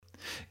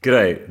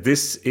G'day,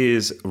 this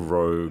is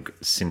Rogue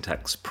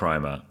Syntax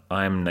Primer.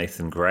 I'm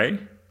Nathan Gray.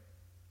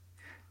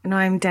 And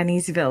I'm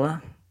Danny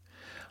Zavella.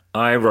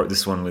 I wrote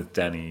this one with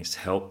Danny's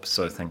help,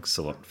 so thanks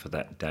a lot for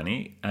that,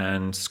 Danny.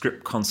 And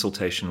script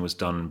consultation was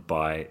done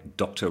by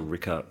Dr.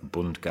 Rika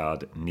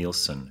Bundgaard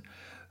Nielsen,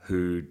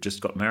 who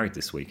just got married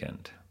this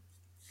weekend.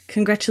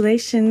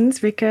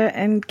 Congratulations, Rika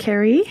and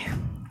Kerry.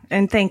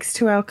 And thanks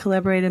to our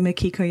collaborator,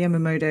 Makiko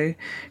Yamamoto,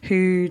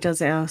 who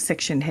does our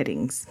section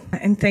headings.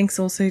 And thanks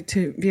also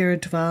to Vera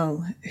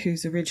Duval,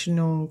 whose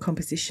original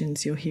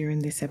compositions you'll hear in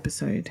this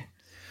episode.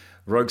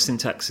 Rogue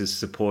Syntax is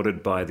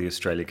supported by the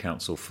Australia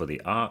Council for the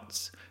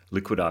Arts,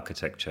 Liquid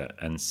Architecture,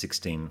 and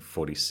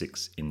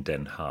 1646 in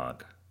Den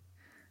Haag.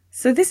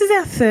 So this is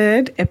our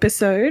third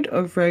episode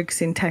of Rogue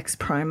Syntax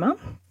Primer.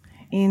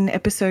 In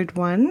episode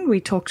 1, we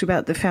talked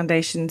about the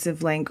foundations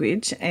of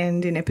language,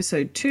 and in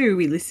episode 2,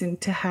 we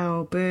listened to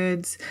how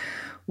birds,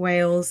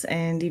 whales,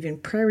 and even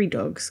prairie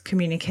dogs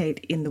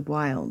communicate in the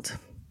wild.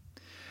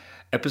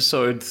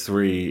 Episode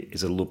 3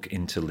 is a look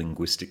into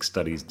linguistic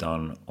studies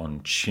done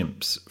on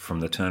chimps from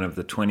the turn of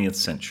the 20th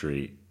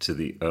century to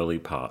the early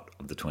part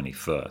of the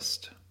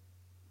 21st.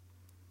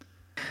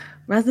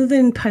 Rather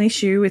than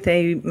punish you with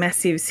a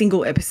massive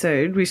single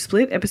episode, we've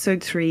split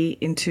episode 3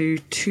 into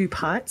 2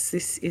 parts.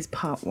 This is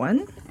part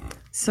 1.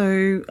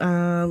 So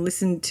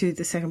listen to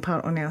the second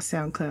part on our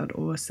SoundCloud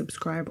or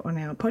subscribe on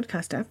our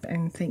podcast app,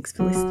 and thanks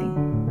for listening.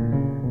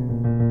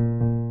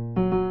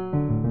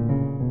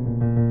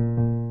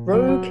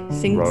 Rogue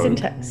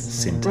Syntax.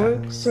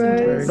 Syntax.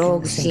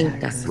 Rogue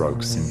Syntax.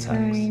 Rogue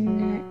Syntax.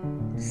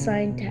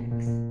 Syntax.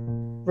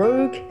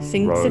 Rogue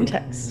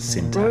Syntax.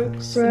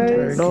 Syntax.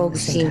 Rogue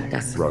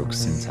Syntax. Rogue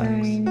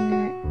Syntax.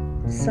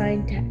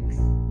 Syntax.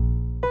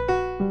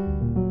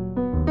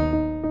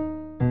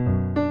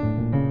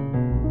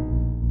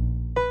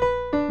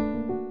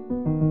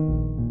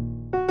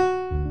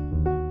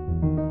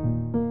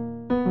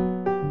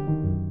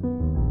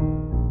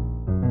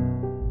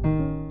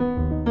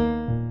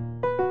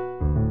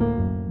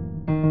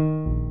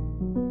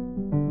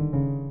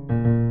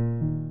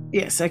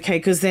 Yes, okay,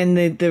 because then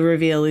the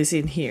reveal is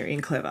in here in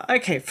Clever.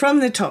 Okay, from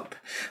the top,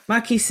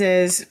 Maki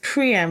says,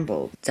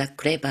 preamble. The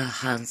Clever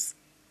Hans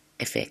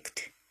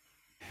effect.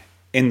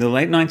 In the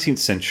late 19th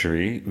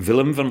century,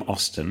 Willem van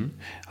Osten,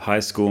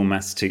 high school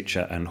maths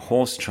teacher and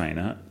horse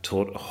trainer,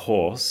 taught a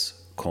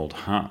horse called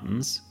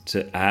Hans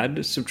to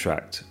add,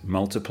 subtract,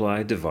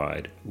 multiply,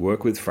 divide,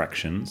 work with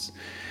fractions,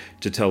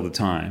 to tell the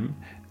time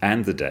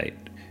and the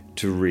date,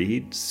 to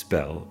read,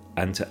 spell,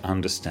 and to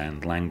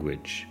understand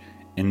language.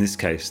 In this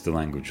case, the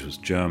language was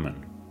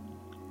German.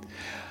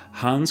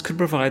 Hans could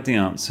provide the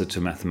answer to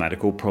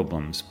mathematical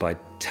problems by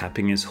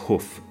tapping his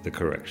hoof the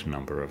correct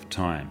number of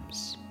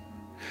times.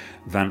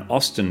 Van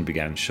Osten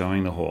began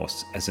showing the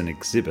horse as an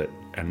exhibit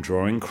and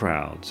drawing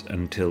crowds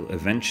until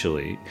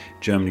eventually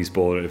Germany's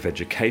Board of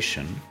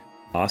Education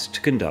asked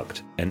to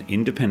conduct an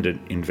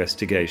independent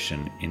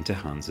investigation into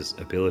Hans's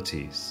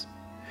abilities.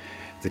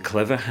 The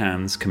Clever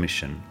Hans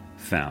Commission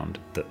found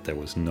that there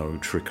was no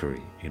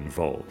trickery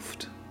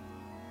involved.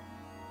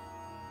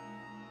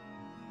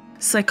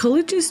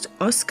 Psychologist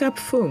Oskar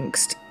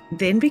Pfungst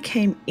then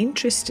became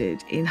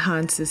interested in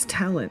Hans's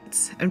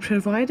talents and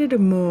provided a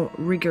more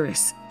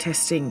rigorous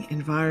testing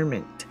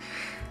environment.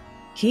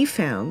 He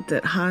found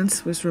that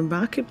Hans was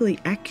remarkably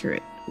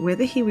accurate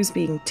whether he was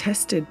being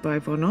tested by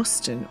von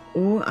Osten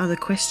or other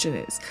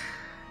questioners,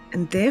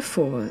 and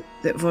therefore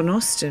that von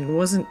Osten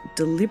wasn't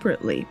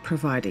deliberately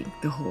providing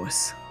the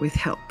horse with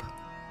help.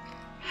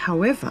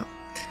 However,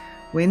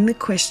 when the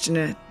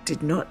questioner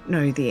did not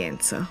know the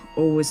answer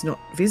or was not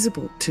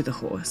visible to the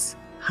horse,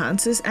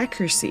 Hans's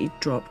accuracy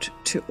dropped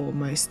to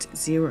almost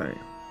 0.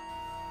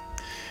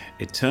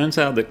 It turns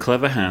out that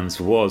Clever Hans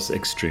was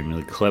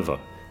extremely clever,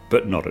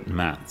 but not at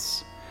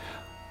maths.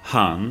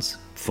 Hans,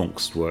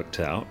 Pfungst worked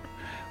out,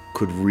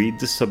 could read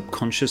the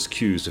subconscious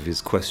cues of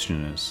his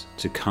questioners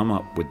to come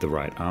up with the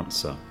right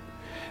answer.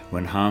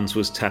 When Hans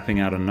was tapping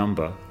out a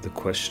number, the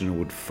questioner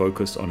would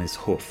focus on his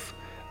hoof,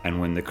 and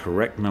when the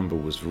correct number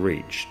was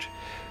reached,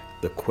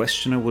 the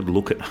questioner would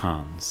look at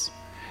Hans.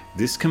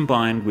 This,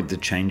 combined with the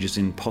changes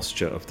in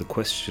posture of the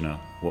questioner,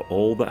 were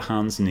all that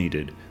Hans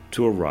needed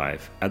to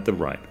arrive at the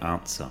right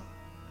answer.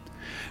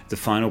 The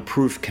final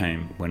proof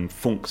came when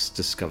Pfungst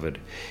discovered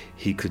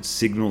he could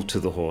signal to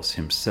the horse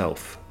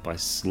himself by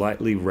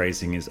slightly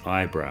raising his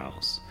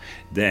eyebrows.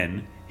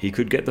 Then he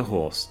could get the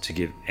horse to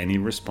give any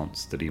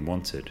response that he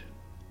wanted.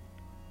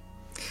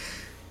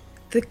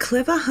 The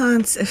Clever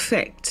Hans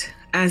effect,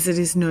 as it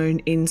is known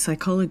in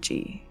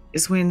psychology,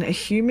 is when a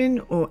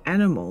human or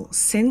animal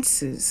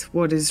senses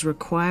what is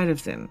required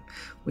of them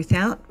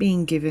without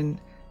being given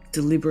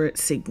deliberate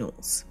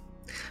signals.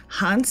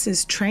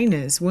 Hans's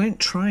trainers weren't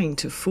trying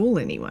to fool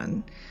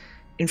anyone.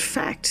 In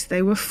fact,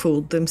 they were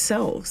fooled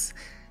themselves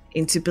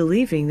into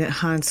believing that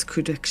Hans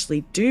could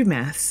actually do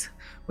maths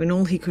when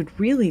all he could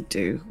really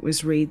do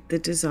was read the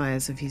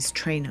desires of his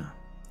trainer.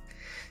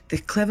 The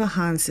Clever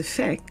Hans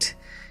effect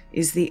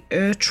is the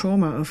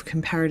trauma of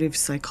comparative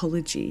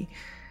psychology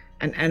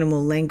and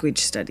animal language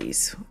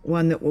studies,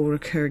 one that will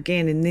recur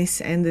again in this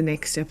and the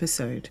next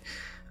episode,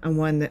 and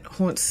one that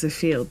haunts the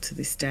field to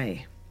this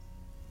day.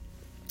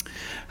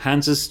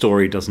 Hans's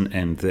story doesn't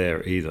end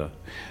there either.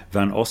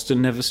 Van Osten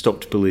never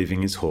stopped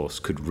believing his horse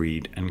could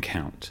read and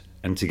count,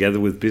 and together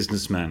with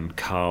businessman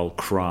Karl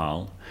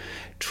Kral,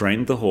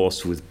 trained the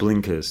horse with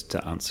blinkers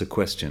to answer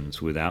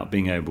questions without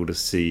being able to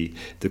see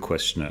the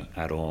questioner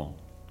at all.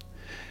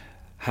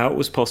 How it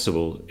was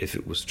possible, if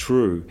it was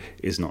true,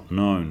 is not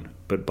known,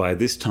 but by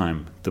this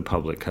time the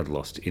public had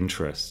lost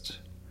interest.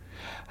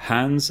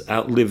 Hans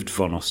outlived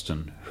von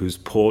Osten, whose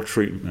poor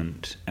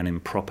treatment and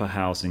improper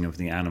housing of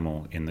the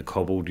animal in the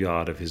cobbled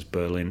yard of his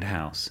Berlin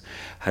house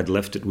had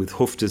left it with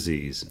hoof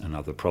disease and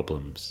other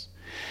problems.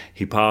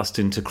 He passed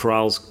into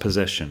Kral's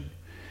possession,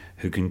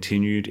 who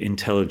continued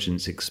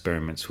intelligence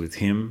experiments with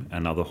him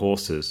and other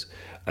horses,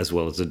 as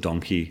well as a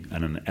donkey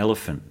and an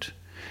elephant,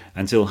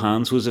 until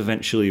Hans was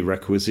eventually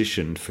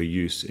requisitioned for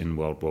use in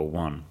World War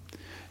I,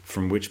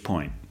 from which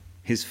point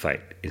his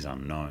fate is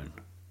unknown.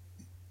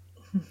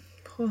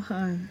 Poor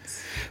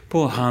Hans.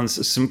 Poor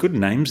Hans. Some good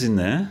names in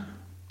there.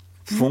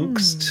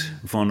 Funkst,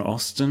 von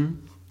Osten,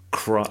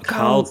 Karl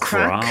Kral,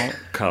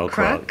 Karl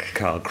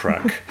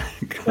Krak.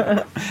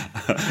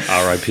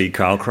 R.I.P.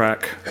 Karl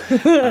Krak.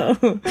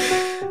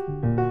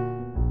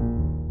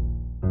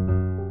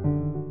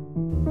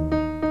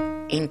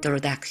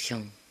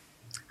 Introduction.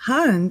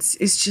 Hans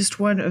is just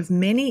one of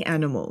many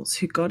animals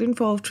who got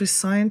involved with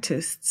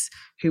scientists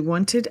who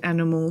wanted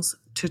animals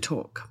to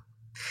talk.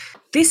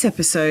 This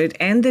episode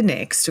and the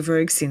next of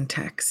Rogue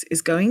Syntax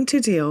is going to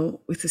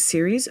deal with a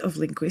series of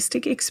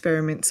linguistic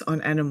experiments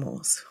on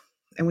animals.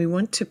 And we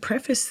want to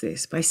preface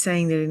this by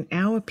saying that in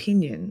our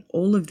opinion,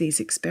 all of these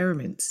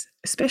experiments,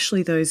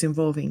 especially those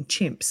involving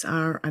chimps,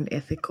 are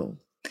unethical.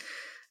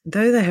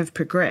 Though they have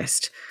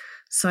progressed,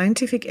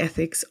 scientific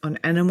ethics on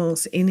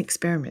animals in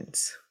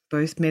experiments,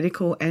 both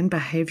medical and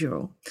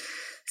behavioural,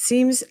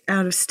 seems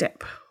out of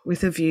step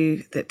with a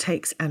view that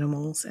takes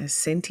animals as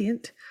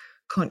sentient,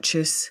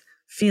 conscious,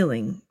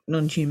 feeling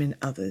non-human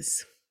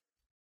others.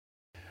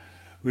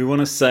 We want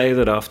to say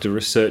that after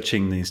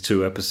researching these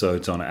 2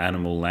 episodes on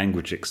animal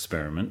language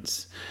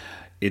experiments,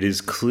 it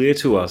is clear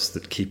to us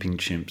that keeping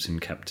chimps in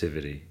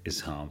captivity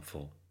is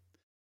harmful.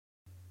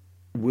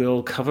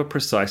 We'll cover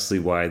precisely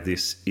why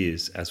this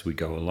is as we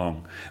go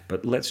along,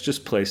 but let's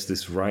just place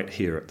this right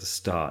here at the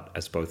start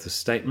as both a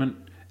statement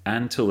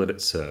and to let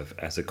it serve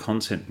as a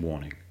content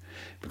warning,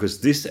 because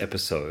this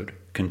episode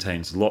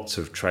contains lots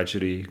of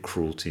tragedy,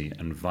 cruelty,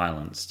 and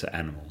violence to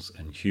animals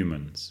and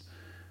humans.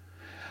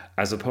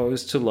 As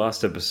opposed to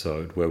last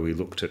episode where we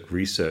looked at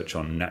research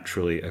on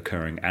naturally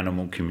occurring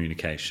animal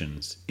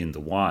communications in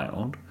the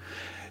wild,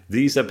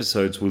 these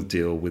episodes will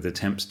deal with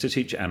attempts to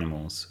teach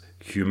animals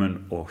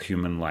human or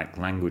human-like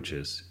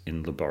languages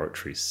in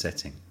laboratory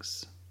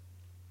settings.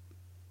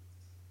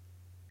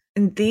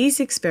 And these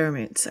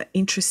experiments are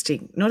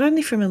interesting not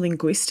only from a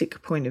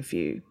linguistic point of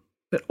view,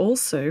 but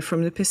also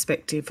from the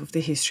perspective of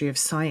the history of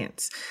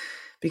science,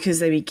 because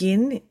they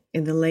begin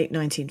in the late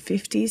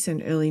 1950s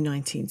and early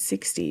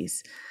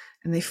 1960s,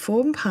 and they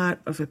form part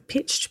of a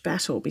pitched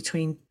battle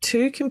between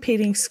 2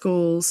 competing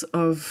schools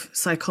of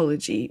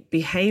psychology,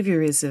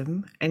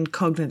 behaviorism and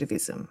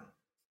cognitivism.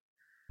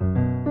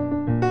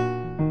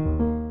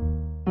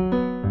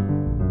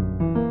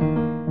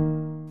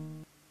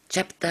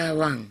 Chapter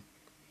 1.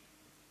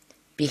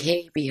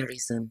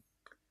 Behaviorism,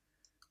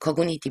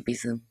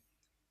 Cognitivism,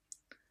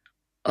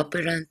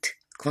 Operant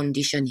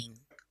Conditioning,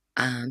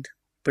 and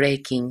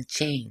Breaking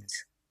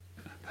Chains.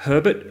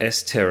 Herbert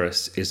S.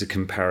 Terrace is a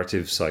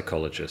comparative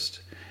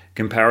psychologist.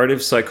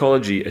 Comparative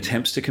psychology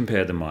attempts to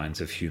compare the minds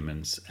of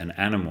humans and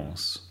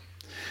animals.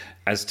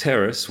 As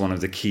Terrace, one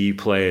of the key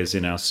players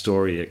in our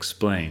story,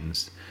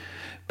 explains,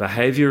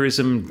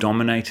 behaviorism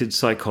dominated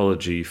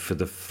psychology for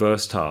the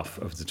first half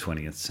of the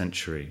 20th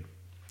century.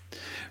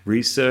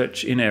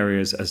 Research in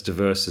areas as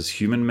diverse as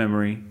human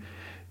memory,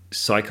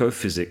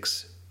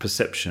 psychophysics,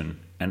 perception,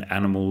 and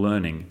animal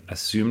learning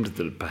assumed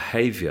that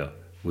behavior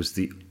was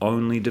the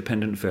only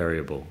dependent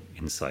variable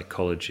in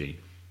psychology.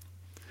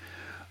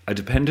 A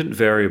dependent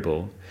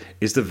variable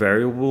is the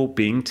variable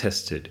being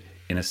tested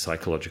in a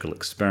psychological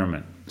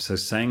experiment. So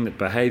saying that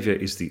behavior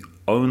is the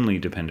only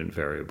dependent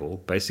variable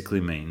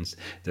basically means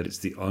that it's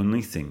the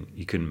only thing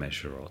you can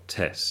measure or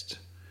test.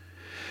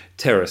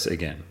 Terrace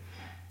again.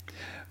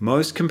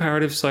 Most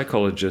comparative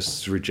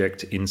psychologists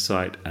reject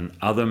insight and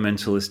other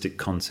mentalistic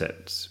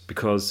concepts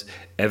because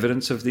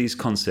evidence of these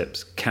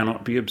concepts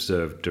cannot be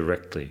observed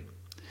directly.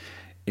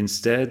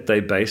 Instead, they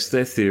base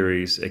their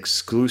theories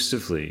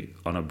exclusively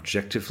on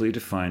objectively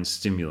defined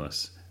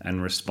stimulus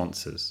and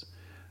responses,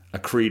 a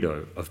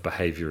credo of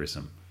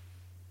behaviorism.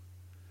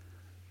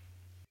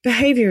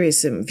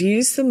 Behaviorism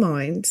views the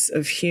minds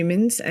of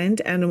humans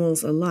and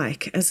animals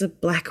alike as a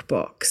black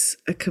box,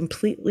 a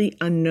completely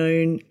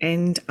unknown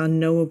and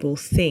unknowable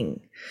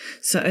thing.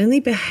 So only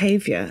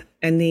behavior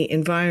and the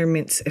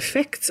environment's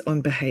effects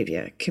on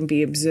behavior can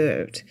be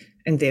observed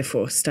and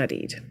therefore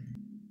studied.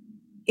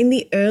 In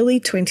the early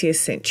 20th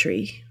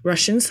century,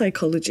 Russian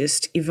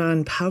psychologist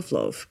Ivan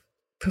Pavlov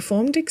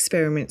performed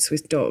experiments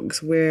with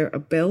dogs where a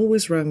bell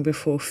was rung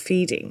before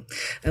feeding,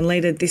 and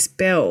later this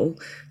bell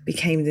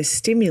became the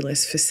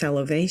stimulus for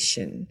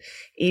salivation,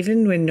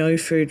 even when no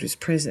food was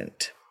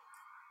present.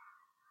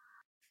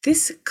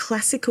 This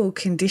classical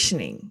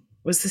conditioning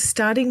was the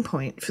starting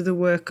point for the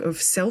work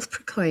of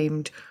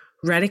self-proclaimed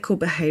radical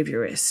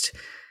behaviorist,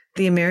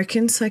 the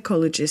American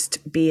psychologist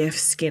B.F.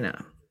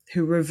 Skinner,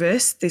 who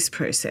reversed this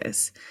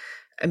process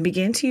and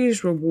began to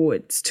use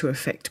rewards to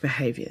affect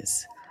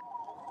behaviours.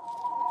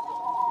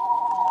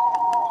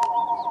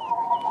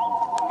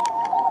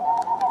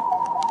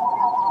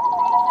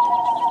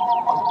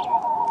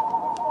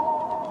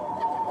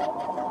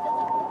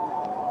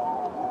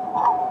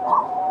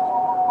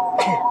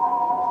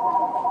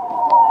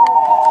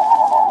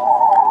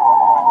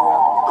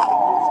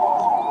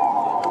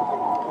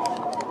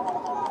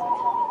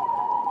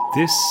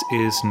 This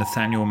is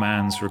Nathaniel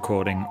Mann's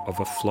recording of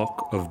a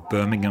flock of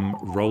Birmingham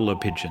roller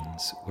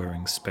pigeons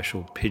wearing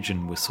special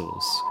pigeon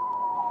whistles.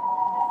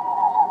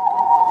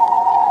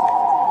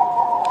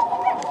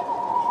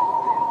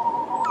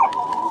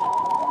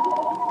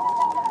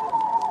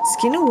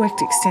 Skinner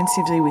worked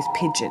extensively with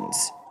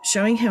pigeons,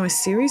 showing how a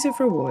series of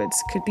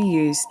rewards could be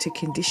used to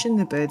condition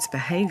the birds'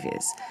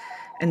 behaviours,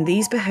 and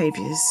these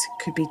behaviours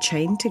could be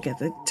chained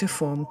together to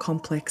form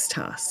complex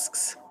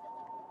tasks.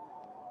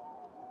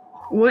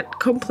 What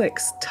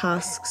complex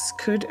tasks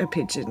could a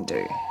pigeon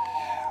do?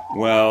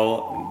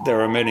 Well, there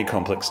are many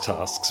complex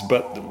tasks,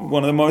 but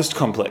one of the most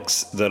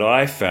complex that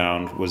I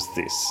found was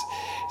this.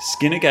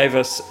 Skinner gave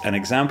us an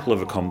example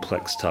of a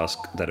complex task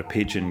that a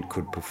pigeon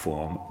could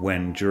perform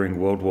when, during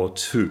World War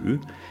II,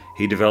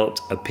 he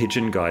developed a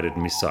pigeon-guided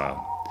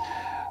missile.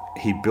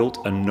 He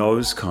built a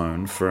nose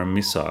cone for a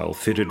missile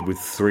fitted with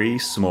 3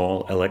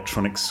 small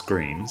electronic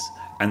screens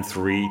and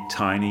 3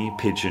 tiny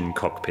pigeon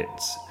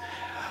cockpits.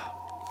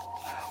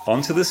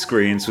 Onto the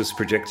screens was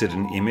projected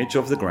an image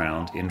of the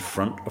ground in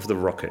front of the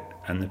rocket,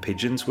 and the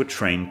pigeons were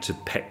trained to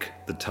peck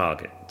the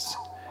targets.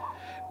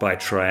 By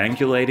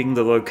triangulating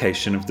the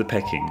location of the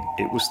pecking,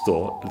 it was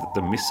thought that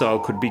the missile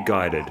could be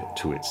guided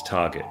to its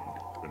target.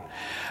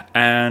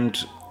 And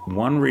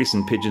one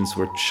reason pigeons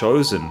were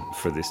chosen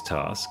for this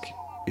task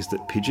is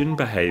that pigeon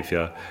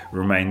behaviour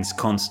remains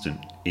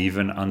constant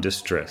even under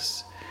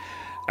stress.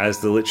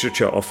 As the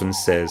literature often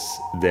says,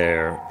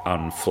 they're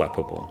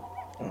unflappable.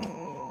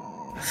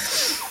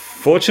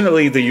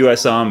 Fortunately, the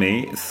US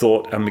Army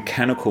thought a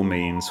mechanical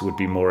means would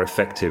be more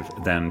effective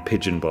than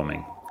pigeon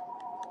bombing.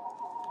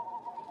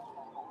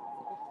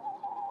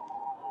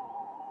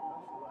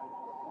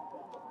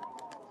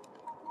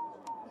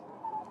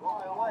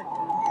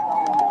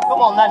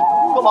 Come on then,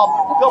 come on,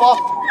 come on,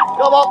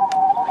 come on.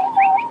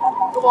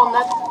 Come on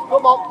then,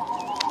 come on,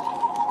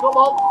 come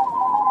on.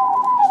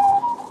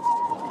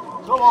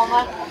 Come on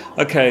then.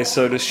 Okay,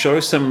 so to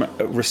show some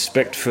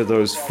respect for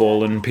those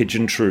fallen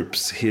pigeon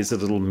troops, here's a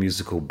little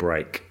musical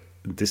break.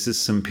 This is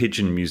some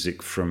pigeon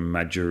music from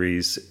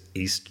Maduri's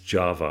East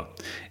Java.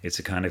 It's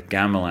a kind of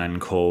gamelan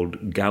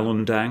called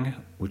Galundang,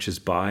 which is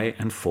by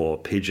and for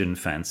pigeon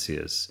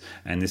fanciers.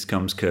 And this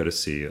comes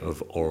courtesy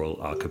of Oral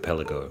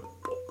Archipelago.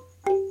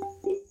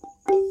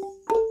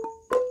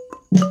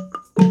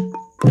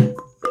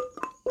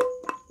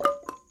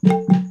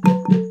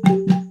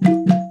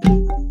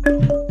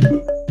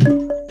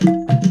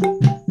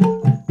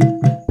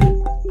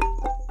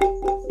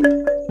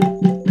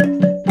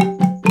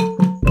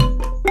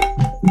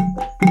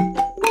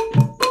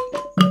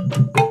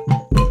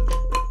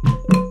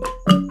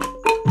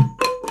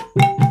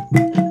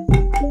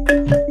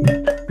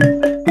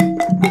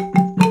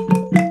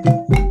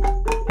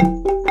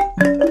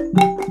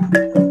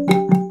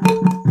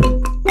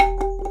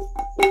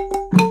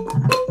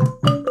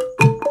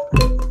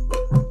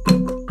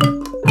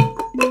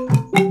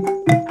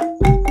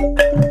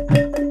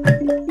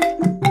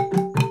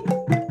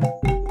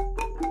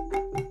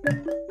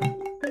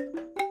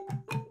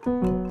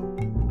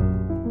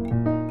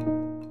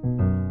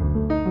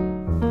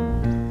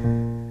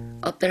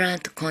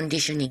 Operant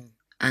conditioning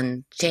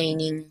and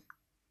chaining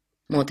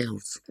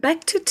models.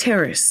 Back to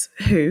Terrace,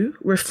 who,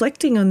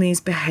 reflecting on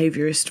these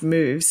behaviourist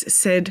moves,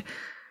 said,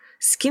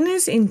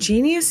 Skinner's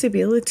ingenious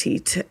ability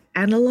to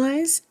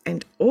analyse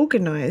and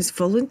organise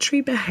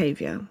voluntary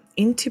behaviour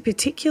into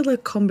particular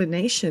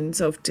combinations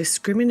of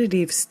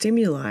discriminative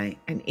stimuli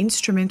and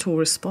instrumental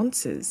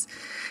responses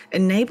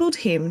enabled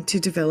him to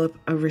develop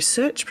a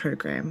research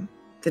program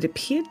that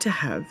appeared to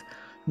have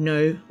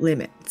no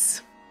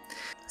limits.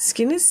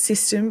 Skinner's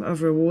system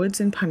of rewards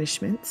and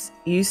punishments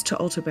used to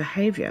alter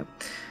behaviour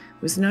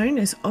was known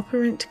as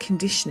operant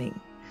conditioning,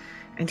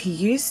 and he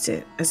used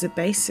it as a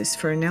basis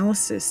for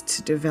analysis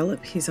to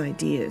develop his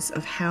ideas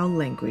of how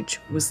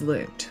language was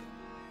learnt.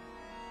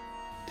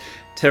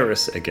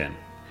 Terrace again.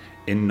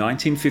 In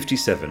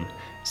 1957,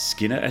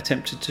 Skinner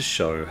attempted to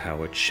show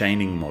how a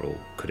chaining model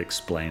could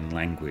explain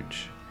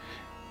language.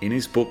 In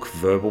his book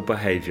Verbal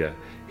Behaviour,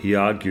 he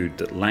argued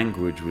that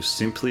language was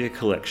simply a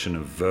collection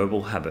of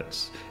verbal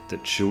habits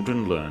that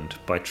children learned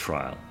by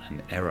trial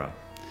and error,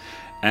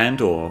 and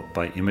or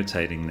by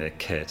imitating their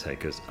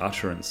caretakers'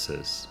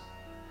 utterances.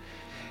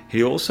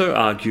 He also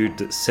argued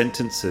that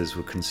sentences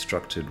were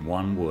constructed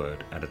one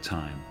word at a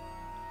time.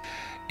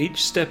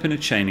 Each step in a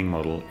chaining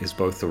model is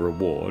both a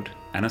reward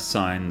and a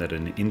sign that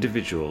an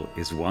individual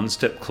is one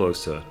step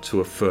closer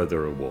to a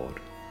further reward,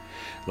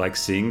 like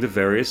seeing the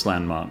various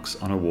landmarks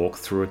on a walk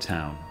through a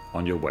town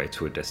on your way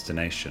to a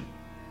destination.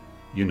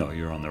 You know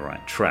you're on the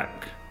right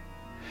track.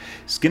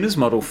 Skinner's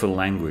model for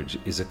language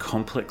is a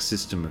complex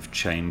system of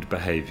chained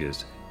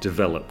behaviors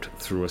developed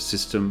through a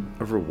system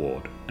of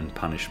reward and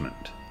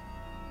punishment.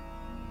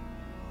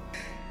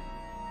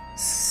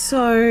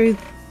 So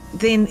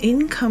then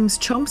in comes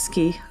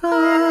Chomsky.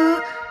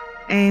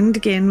 And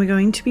again, we're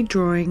going to be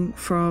drawing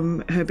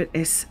from Herbert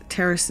S.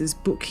 Terrace's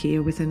book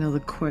here with another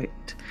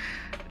quote.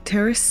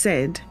 Terrace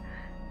said,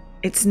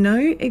 "It's no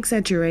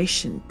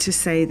exaggeration to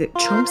say that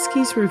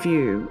Chomsky's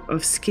review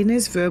of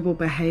Skinner's verbal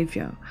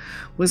behaviour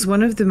was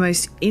one of the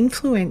most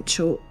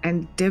influential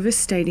and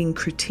devastating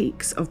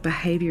critiques of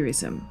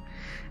behaviourism,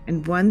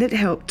 and one that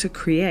helped to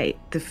create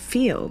the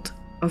field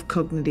of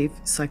cognitive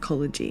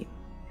psychology.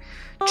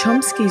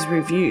 Chomsky's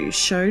review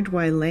showed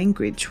why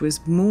language was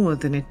more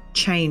than a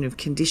chain of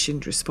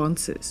conditioned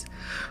responses.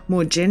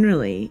 More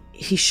generally,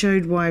 he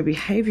showed why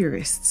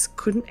behaviourists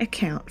couldn't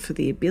account for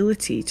the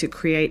ability to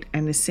create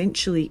an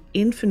essentially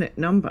infinite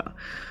number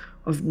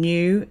of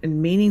new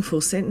and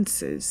meaningful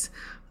sentences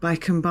by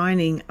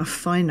combining a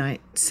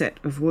finite set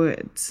of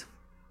words."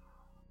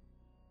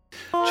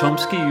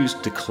 Chomsky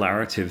used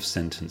declarative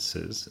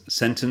sentences,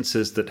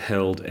 sentences that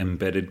held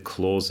embedded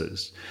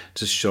clauses,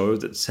 to show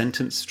that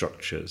sentence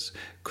structures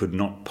could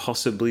not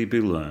possibly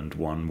be learned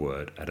one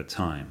word at a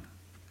time.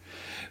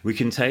 We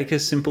can take a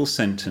simple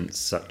sentence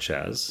such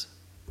as,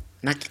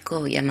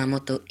 Makiko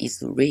Yamamoto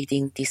is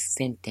reading this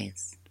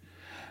sentence.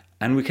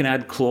 and we can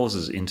add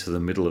clauses into the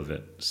middle of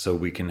it, so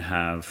we can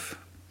have,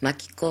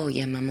 Makiko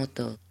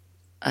Yamamoto,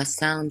 a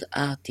sound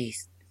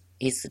artist,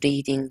 is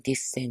reading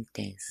this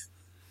sentence.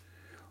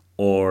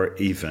 or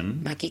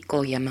even,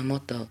 Makiko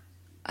Yamamoto,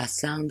 a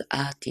sound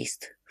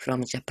artist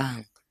from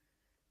Japan,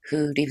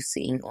 who lives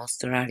in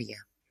Australia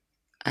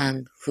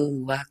and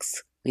who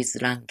works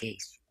with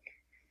language,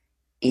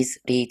 is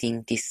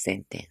reading this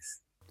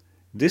sentence.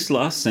 This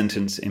last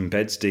sentence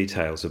embeds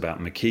details about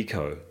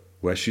Makiko,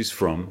 where she's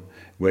from,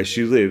 where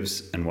she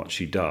lives, and what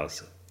she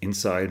does,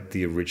 inside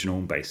the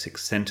original basic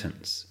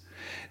sentence.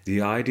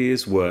 The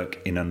ideas work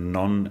in a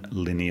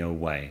non-linear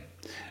way,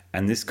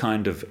 and this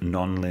kind of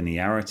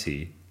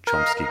non-linearity,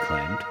 Chomsky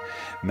claimed,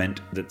 meant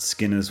that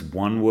Skinner's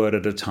one word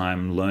at a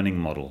time learning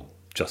model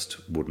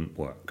just wouldn't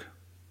work.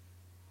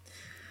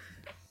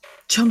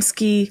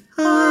 Chomsky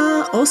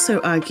also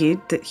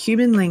argued that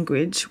human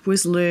language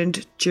was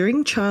learned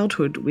during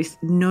childhood with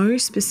no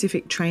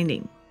specific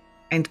training,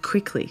 and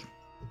quickly,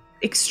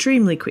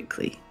 extremely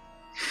quickly.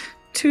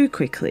 Too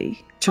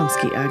quickly,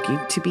 Chomsky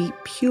argued, to be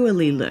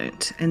purely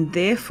learnt, and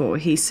therefore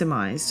he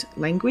surmised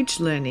language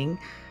learning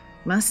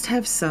must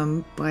have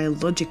some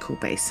biological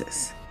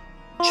basis.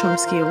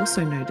 Chomsky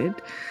also noted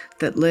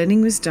that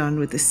learning was done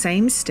with the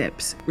same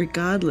steps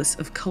regardless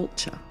of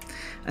culture,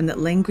 and that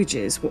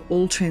languages were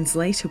all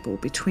translatable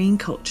between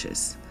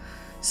cultures.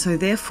 So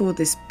therefore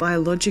this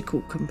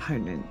biological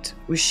component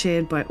was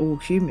shared by all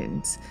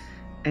humans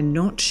and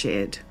not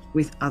shared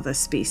with other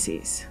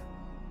species.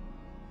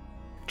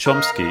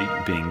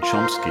 Chomsky, being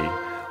Chomsky,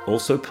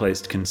 also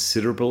placed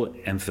considerable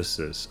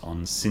emphasis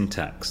on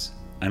syntax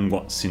and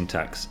what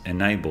syntax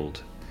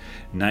enabled,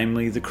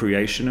 namely the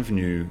creation of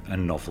new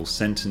and novel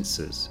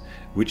sentences,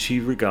 which he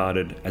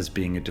regarded as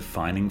being a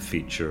defining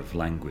feature of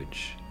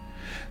language.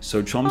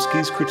 So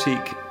Chomsky's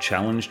critique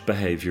challenged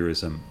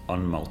behaviorism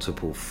on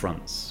multiple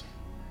fronts.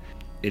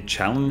 It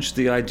challenged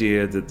the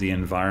idea that the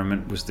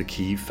environment was the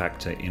key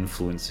factor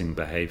influencing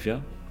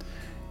behavior.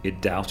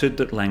 It doubted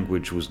that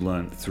language was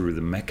learnt through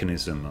the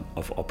mechanism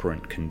of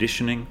operant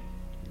conditioning,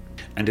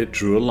 and it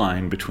drew a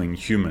line between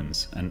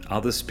humans and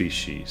other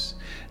species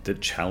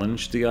that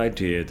challenged the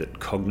idea that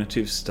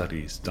cognitive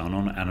studies done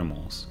on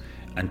animals,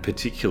 and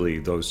particularly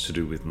those to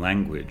do with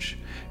language,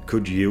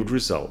 could yield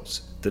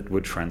results that were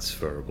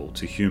transferable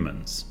to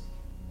humans.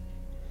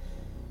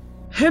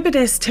 Herbert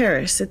S.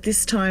 Terrace, at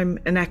this time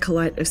an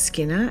acolyte of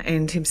Skinner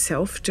and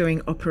himself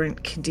doing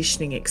operant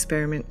conditioning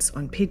experiments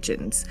on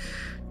pigeons,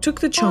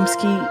 took the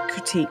Chomsky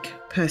critique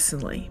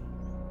personally.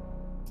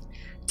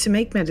 To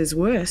make matters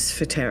worse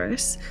for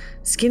Terrace,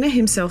 Skinner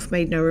himself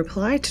made no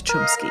reply to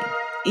Chomsky,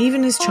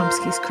 even as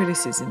Chomsky's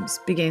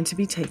criticisms began to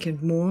be taken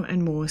more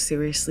and more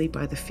seriously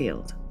by the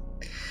field.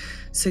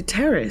 So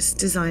Terrace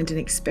designed an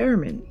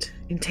experiment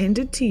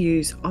intended to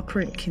use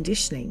operant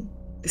conditioning,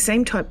 the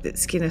same type that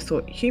Skinner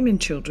thought human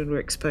children were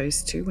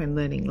exposed to when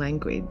learning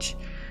language,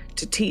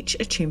 to teach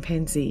a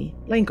chimpanzee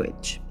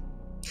language.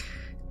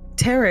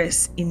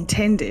 Terrace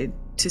intended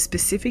to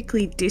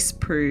specifically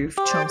disprove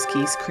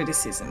Chomsky's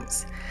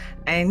criticisms,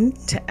 and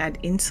to add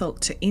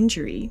insult to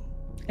injury,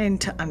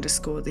 and to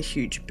underscore the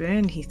huge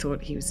burn he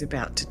thought he was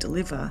about to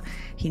deliver,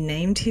 he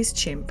named his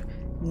chimp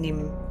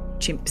Nim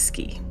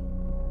Chimpsky.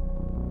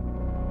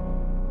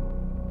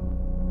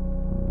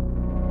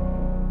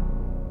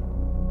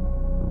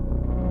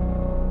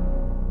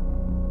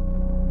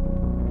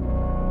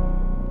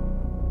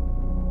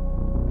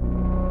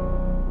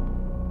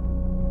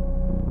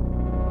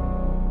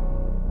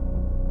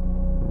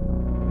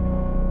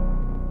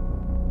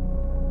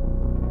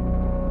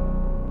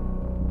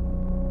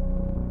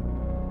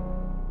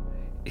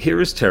 Here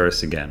is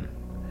Terrace again.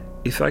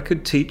 If I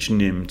could teach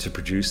Nim to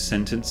produce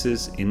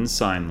sentences in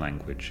sign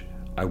language,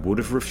 I would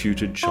have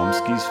refuted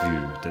Chomsky's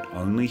view that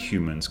only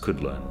humans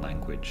could learn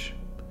language.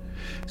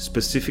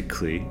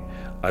 Specifically,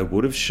 I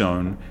would have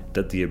shown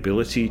that the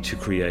ability to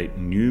create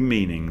new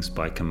meanings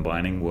by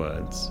combining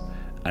words,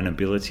 an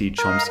ability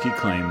Chomsky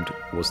claimed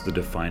was the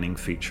defining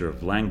feature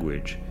of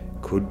language,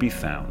 could be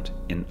found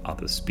in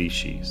other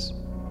species.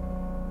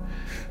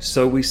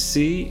 So we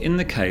see in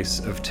the case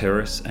of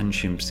Terrace and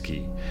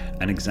Chimsky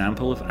an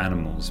example of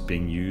animals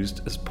being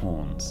used as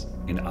pawns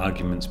in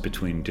arguments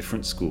between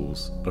different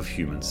schools of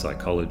human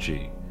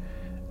psychology,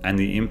 and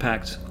the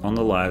impact on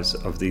the lives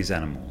of these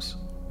animals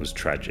was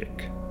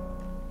tragic.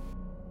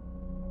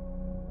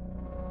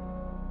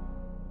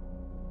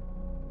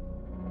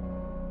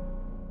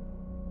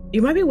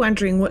 You might be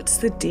wondering, what's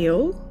the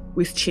deal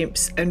with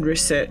chimps and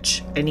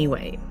research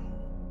anyway?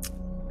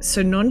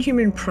 So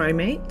non-human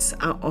primates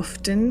are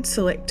often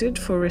selected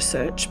for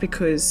research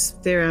because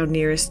they're our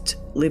nearest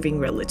living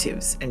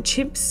relatives, and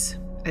chimps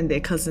and their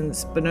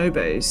cousins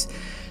bonobos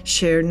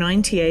share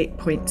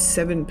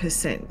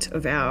 98.7%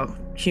 of our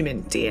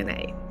human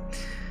DNA.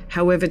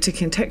 However, to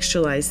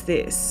contextualize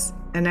this,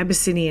 an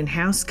Abyssinian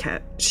house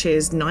cat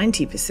shares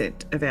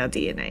 90% of our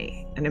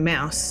DNA and a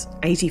mouse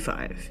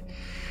 85%.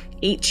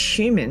 Each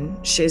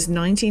human shares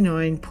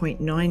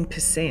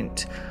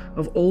 99.9%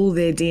 of all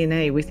their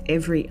DNA with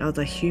every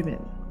other human.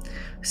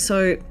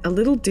 So a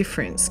little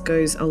difference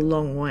goes a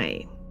long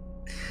way.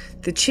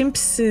 The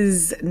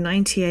chimps'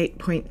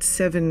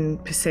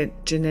 98.7%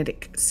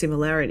 genetic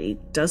similarity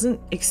doesn't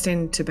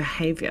extend to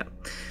behaviour,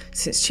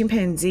 since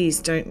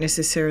chimpanzees don't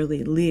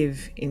necessarily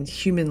live in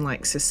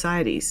human-like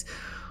societies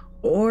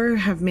or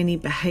have many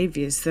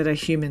behaviours that are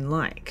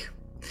human-like.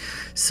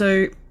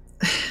 So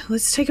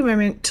let's take a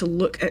moment to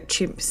look at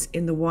chimps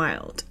in the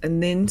wild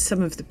and then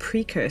some of the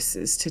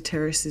precursors to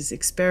Terrace's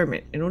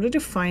experiment in order to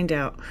find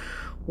out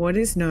what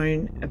is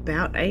known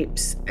about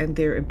apes and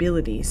their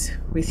abilities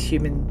with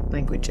human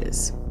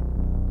languages.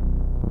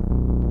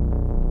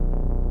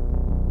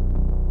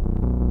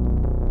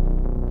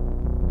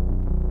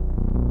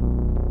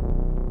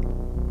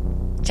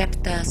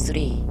 Chapter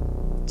 3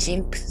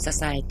 Chimp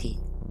Society.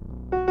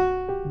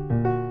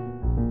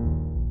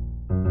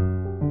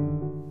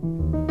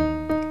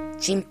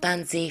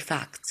 Chimpanzee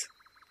Facts.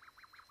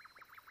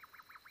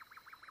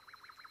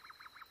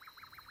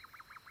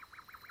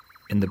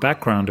 In the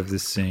background of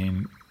this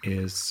scene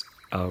is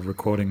a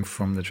recording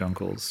from the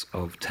jungles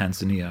of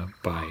Tanzania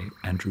by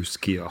Andrew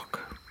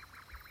Skeoch.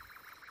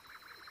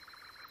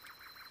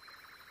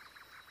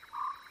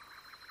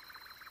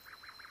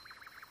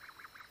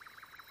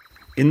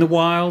 In the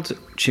wild,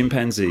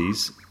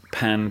 chimpanzees,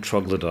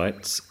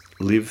 pan-troglodytes,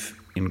 live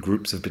in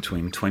groups of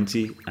between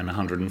 20 and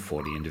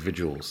 140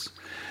 individuals.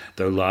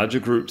 Though larger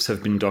groups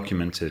have been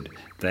documented,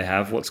 they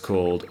have what's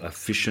called a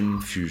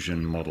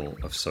fission-fusion model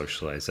of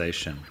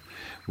socialization,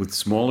 with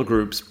smaller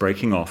groups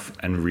breaking off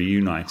and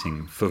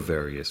reuniting for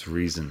various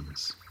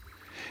reasons.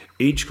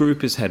 Each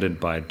group is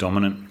headed by a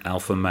dominant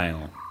alpha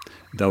male,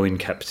 though in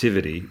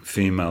captivity,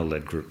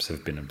 female-led groups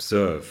have been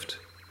observed.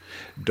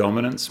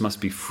 Dominance must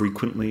be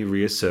frequently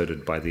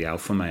reasserted by the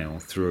alpha male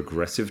through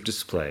aggressive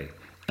display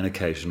and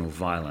occasional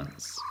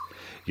violence.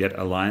 Yet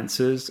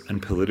alliances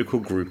and political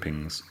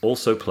groupings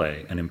also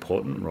play an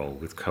important role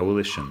with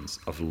coalitions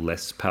of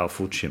less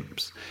powerful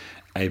chimps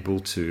able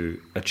to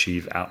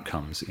achieve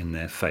outcomes in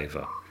their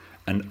favour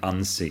and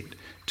unseat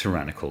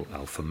tyrannical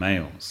alpha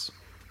males.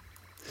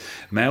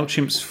 Male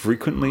chimps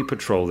frequently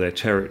patrol their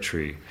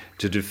territory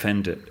to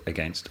defend it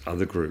against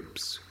other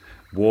groups.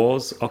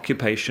 Wars,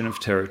 occupation of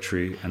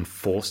territory, and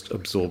forced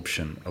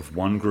absorption of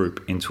one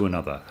group into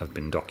another have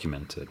been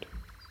documented.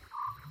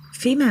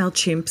 Female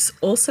chimps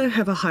also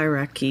have a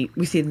hierarchy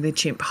within the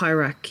chimp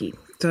hierarchy,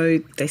 though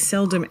they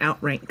seldom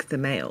outrank the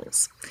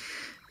males.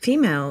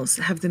 Females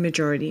have the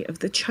majority of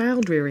the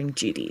child-rearing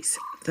duties,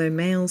 though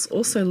males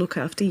also look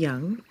after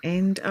young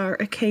and are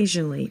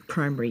occasionally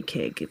primary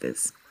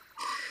caregivers.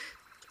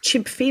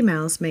 Chimp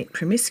females mate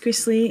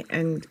promiscuously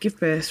and give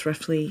birth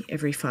roughly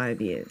every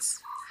 5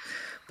 years.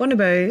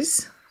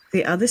 Bonobos,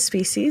 the other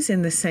species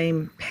in the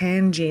same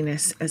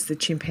pan-genus as the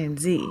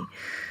chimpanzee,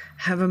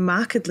 have a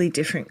markedly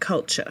different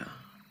culture,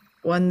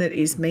 one that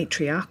is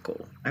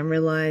matriarchal and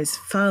relies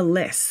far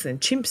less than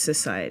chimp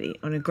society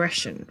on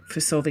aggression for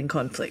solving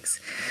conflicts.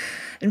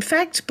 In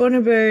fact,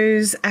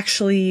 bonobos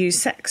actually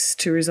use sex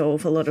to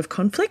resolve a lot of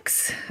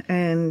conflicts,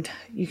 and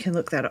you can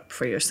look that up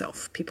for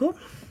yourself, people.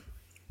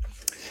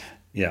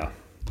 Yeah,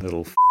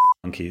 little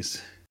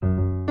monkeys.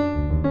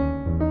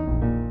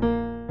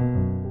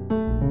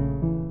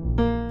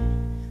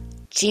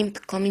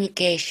 Chimp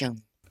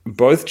communication.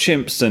 Both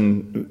chimps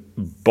and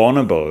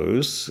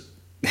bonobos.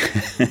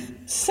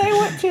 Say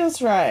what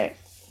feels right.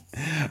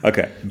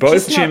 Okay, both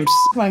Just chimps.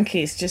 not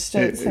monkeys, just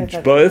don't say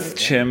that. Both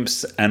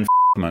chimps and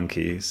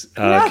monkeys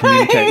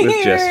communicate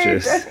with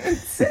gestures. Don't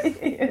say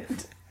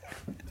it.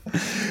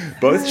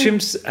 Both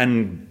chimps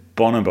and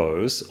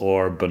bonobos,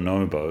 or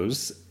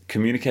bonobos,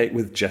 communicate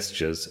with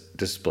gestures,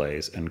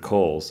 displays, and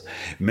calls,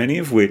 many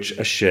of which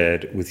are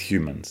shared with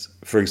humans.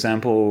 For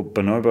example,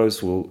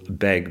 bonobos will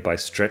beg by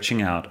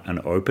stretching out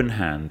an open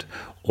hand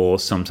or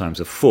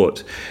sometimes a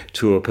foot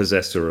to a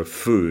possessor of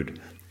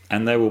food,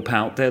 and they will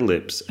pout their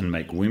lips and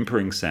make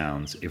whimpering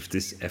sounds if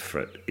this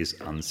effort is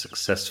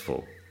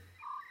unsuccessful.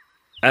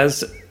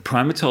 As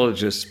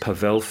primatologists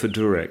Pavel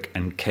Fedoruk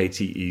and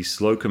Katie E.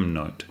 Slocum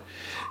note,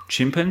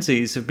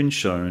 chimpanzees have been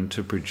shown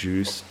to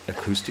produce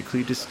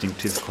acoustically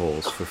distinctive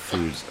calls for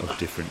foods of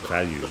different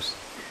values.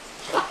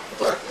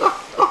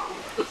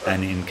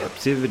 And in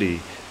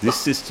captivity, this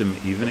system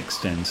even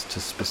extends to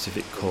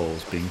specific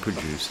calls being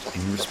produced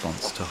in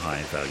response to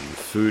high-value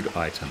food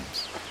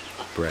items,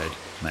 bread,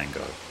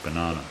 mango,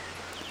 banana,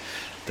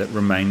 that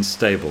remain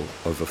stable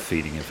over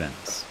feeding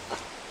events.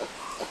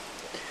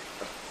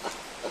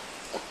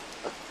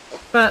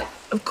 But,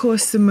 of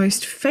course, the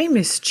most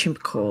famous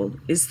chimp call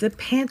is the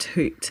pant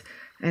hoot,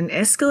 an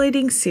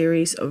escalating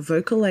series of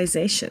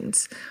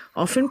vocalizations,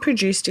 often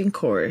produced in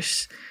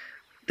chorus,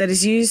 that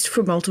is used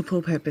for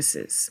multiple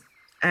purposes,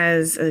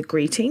 as a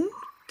greeting,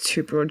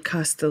 to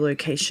broadcast the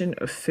location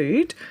of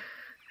food,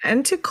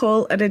 and to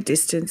call at a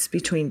distance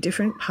between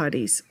different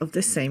parties of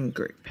the same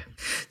group.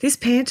 This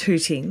pant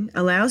hooting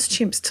allows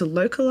chimps to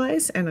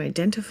localize and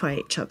identify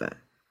each other,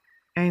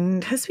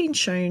 and has been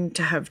shown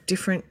to have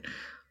different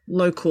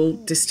local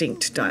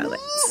distinct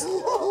dialects.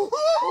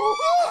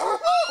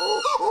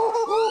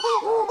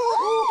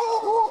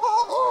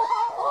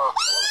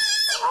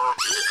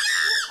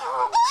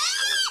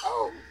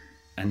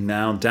 And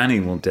now Danny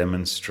will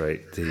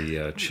demonstrate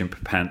the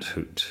chimp pant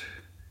hoot.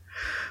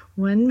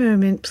 One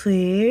moment,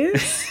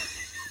 please.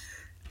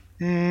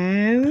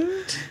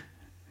 And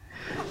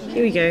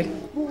here we go.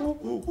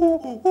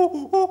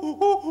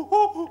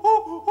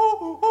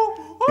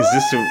 Is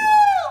this a...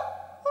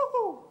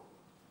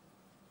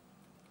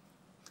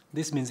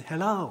 This means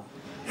hello.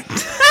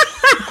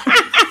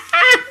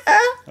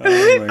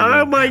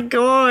 Oh my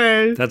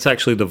god. That's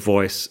actually the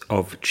voice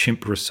of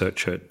chimp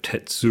researcher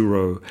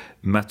Tetsuro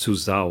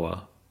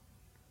Matsuzawa.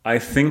 I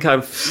think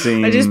I've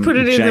seen I just put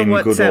it in Jane the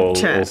WhatsApp Goodall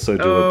chat. also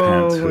do a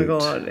pant hoot. Oh my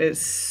god, it's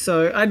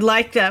so... I'd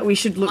like that. We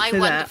should look My for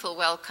that. wonderful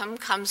welcome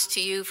comes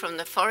to you from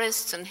the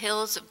forests and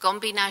hills of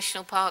Gombe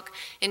National Park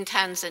in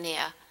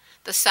Tanzania.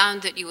 The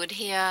sound that you would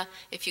hear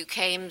if you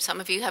came, some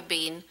of you have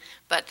been,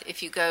 but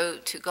if you go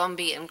to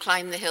Gombe and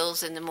climb the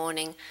hills in the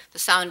morning, the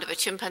sound of a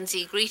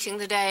chimpanzee greeting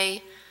the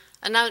day,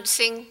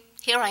 announcing,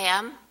 "Here I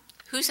am,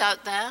 who's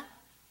out there?"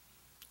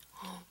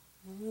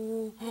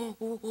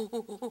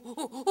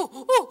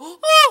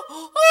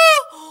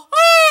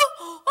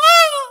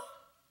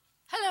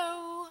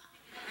 Hello.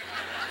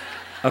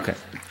 Okay,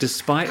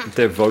 despite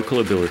their vocal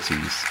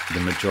abilities, the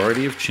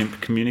majority of chimp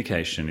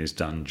communication is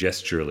done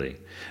gesturally,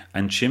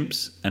 and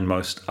chimps and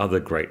most other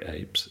great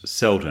apes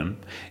seldom,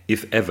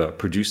 if ever,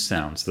 produce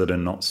sounds that are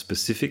not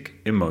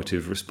specific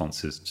emotive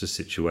responses to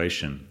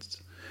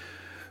situations.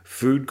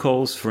 Food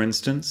calls, for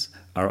instance,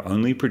 are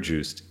only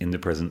produced in the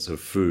presence of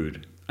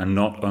food, and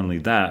not only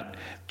that,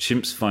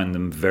 chimps find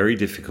them very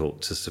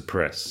difficult to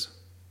suppress.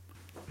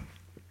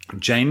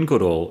 Jane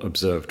Goodall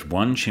observed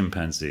one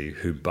chimpanzee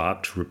who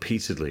barked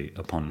repeatedly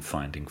upon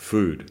finding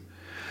food.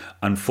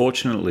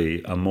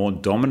 Unfortunately, a more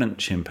dominant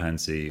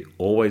chimpanzee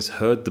always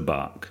heard the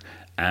bark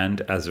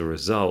and, as a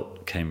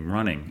result, came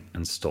running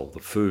and stole the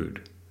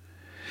food.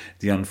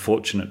 The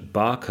unfortunate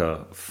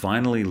barker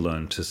finally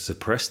learned to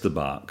suppress the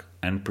bark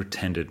and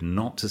pretended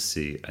not to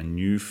see a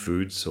new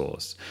food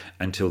source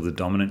until the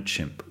dominant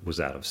chimp was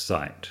out of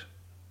sight.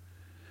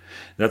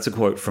 That's a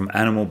quote from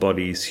Animal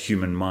Bodies,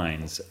 Human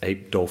Minds,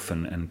 Ape,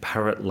 Dolphin, and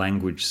Parrot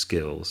Language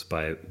Skills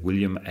by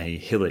William A.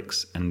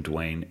 Hillix and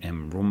Dwayne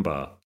M.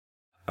 Rumbaugh.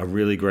 A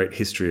really great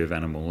history of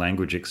animal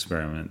language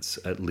experiments,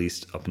 at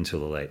least up until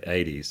the late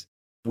 80s.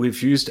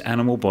 We've used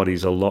Animal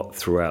Bodies a lot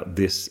throughout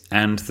this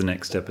and the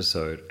next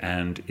episode,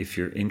 and if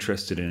you're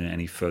interested in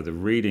any further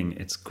reading,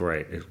 it's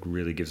great. It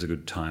really gives a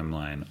good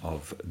timeline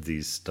of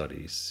these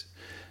studies.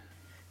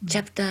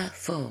 Chapter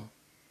 4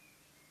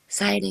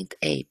 Silent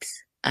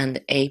Apes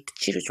and Ape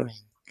Children.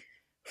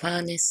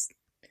 Furnace,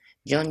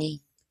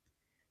 Johnny,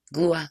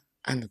 Gua,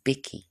 and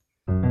Vicky.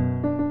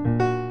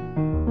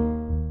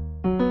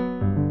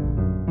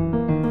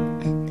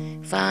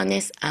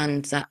 Furnace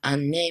and the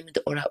Unnamed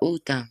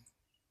Orang-Utan.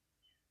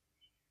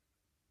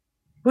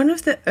 One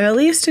of the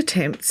earliest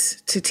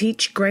attempts to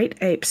teach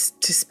great apes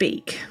to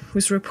speak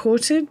was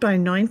reported by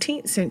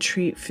 19th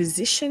century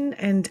physician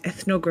and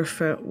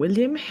ethnographer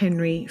William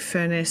Henry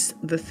Furness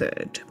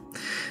III.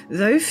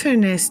 Though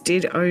Furness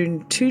did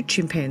own 2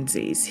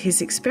 chimpanzees,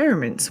 his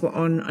experiments were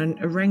on an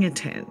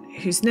orangutan,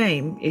 whose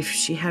name, if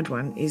she had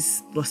one,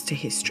 is lost to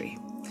history.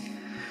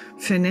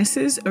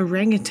 Furness's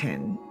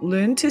orangutan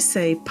learned to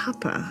say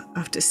papa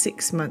after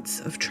 6 months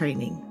of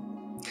training.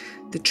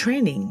 The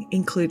training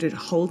included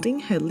holding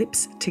her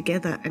lips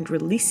together and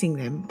releasing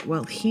them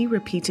while he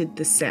repeated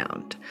the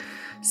sound,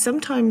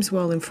 sometimes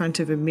while in front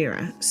of a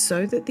mirror,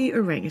 so that the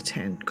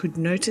orangutan could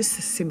notice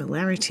the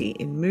similarity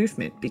in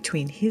movement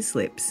between his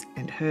lips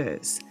and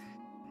hers.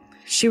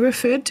 She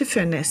referred to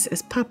Furness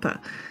as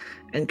Papa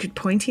and could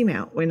point him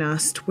out when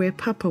asked where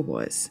Papa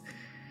was.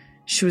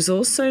 She was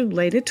also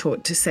later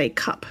taught to say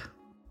cup,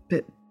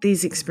 but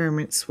these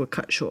experiments were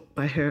cut short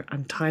by her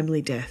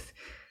untimely death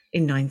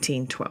in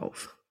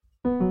 1912.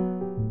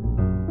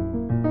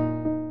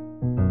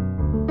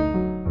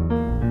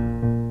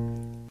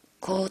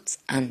 Coates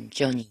and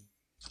Johnny.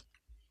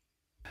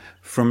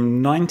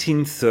 From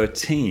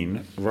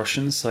 1913,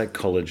 Russian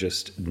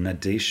psychologist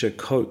Nadisha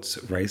Coates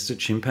raised a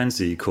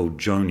chimpanzee called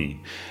Joni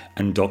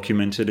and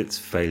documented its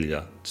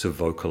failure to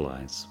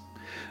vocalize.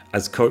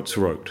 As Coates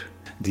wrote,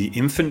 "The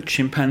infant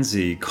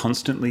chimpanzee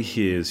constantly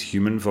hears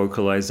human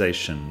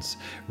vocalizations,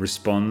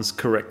 responds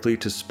correctly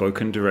to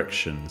spoken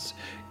directions,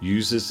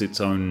 uses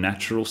its own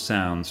natural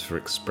sounds for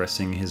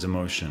expressing his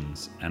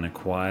emotions, and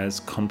acquires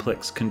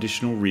complex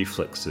conditional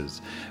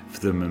reflexes for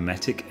the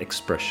mimetic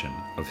expression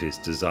of his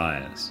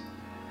desires.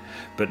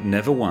 But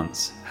never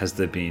once has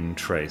there been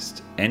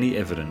traced any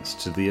evidence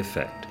to the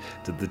effect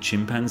that the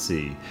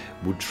chimpanzee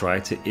would try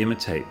to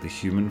imitate the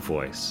human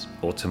voice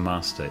or to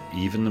master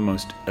even the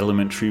most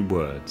elementary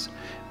words,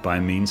 by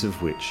means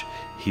of which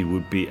he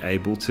would be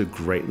able to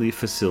greatly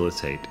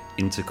facilitate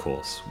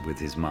intercourse with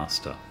his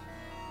master."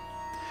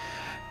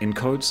 In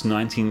Coates'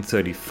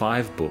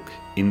 1935 book,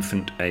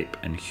 Infant Ape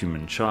and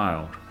Human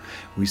Child,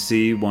 we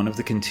see one of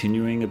the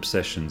continuing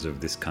obsessions of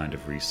this kind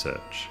of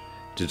research: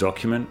 to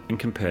document and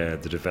compare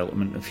the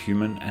development of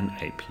human and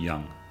ape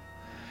young.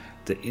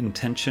 The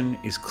intention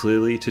is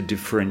clearly to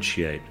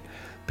differentiate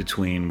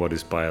between what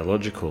is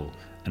biological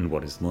and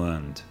what is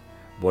learned,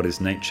 what is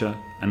nature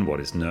and what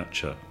is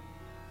nurture.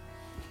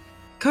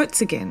 Coates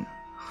again.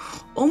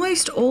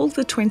 Almost all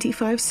the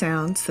 25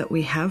 sounds that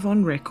we have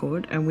on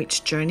record and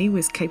which Joni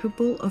was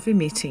capable of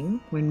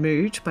emitting when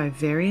moved by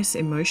various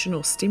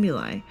emotional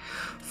stimuli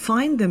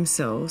find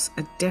themselves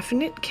a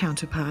definite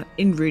counterpart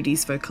in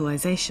Rudy's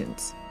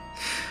vocalizations.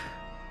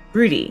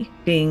 Rudy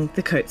being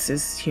the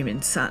Coates'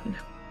 human son.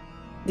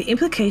 The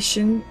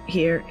implication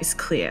here is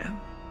clear,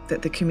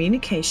 that the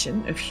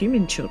communication of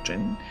human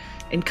children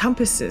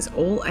encompasses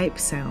all ape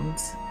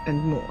sounds and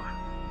more.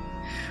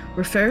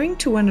 Referring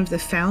to one of the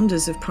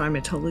founders of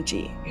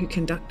primatology who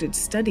conducted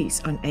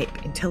studies on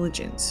ape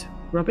intelligence,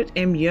 Robert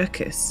M.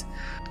 Yerkes,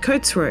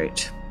 Coates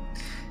wrote,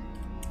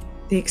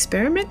 "The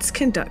experiments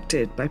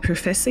conducted by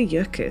Professor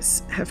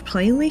Yerkes have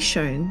plainly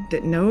shown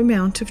that no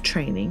amount of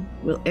training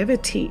will ever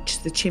teach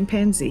the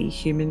chimpanzee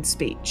human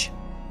speech.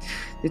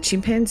 The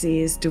chimpanzee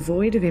is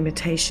devoid of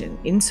imitation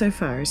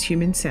insofar as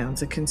human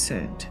sounds are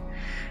concerned,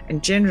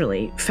 and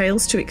generally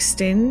fails to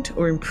extend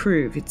or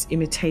improve its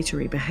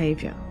imitatory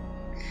behaviour.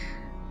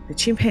 The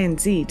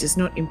chimpanzee does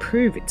not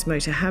improve its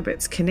motor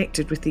habits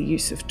connected with the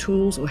use of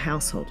tools or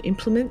household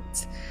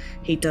implements.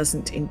 He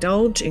doesn't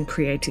indulge in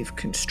creative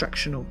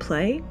constructional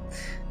play.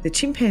 The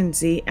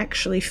chimpanzee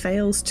actually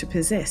fails to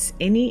possess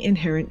any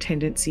inherent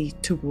tendency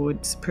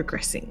towards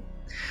progressing.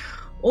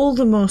 All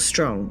the more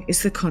strong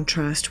is the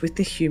contrast with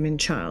the human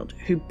child,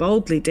 who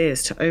boldly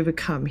dares to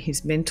overcome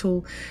his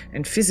mental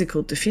and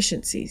physical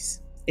deficiencies.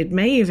 It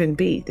may even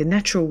be the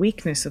natural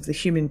weakness of the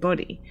human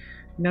body,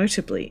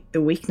 notably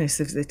the weakness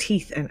of the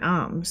teeth and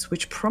arms,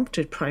 which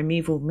prompted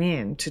primeval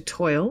man to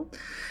toil,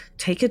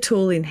 take a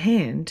tool in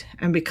hand,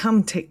 and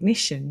become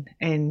technician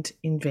and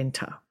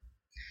inventor."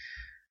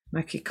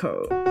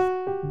 Makiko.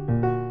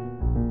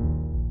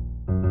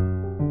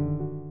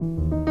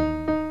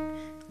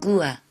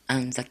 Gua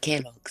and the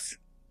Kellogg's.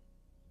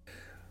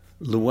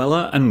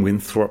 Luella and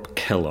Winthrop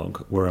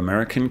Kellogg were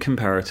American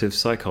comparative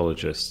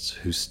psychologists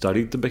who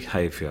studied the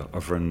behavior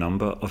of a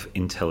number of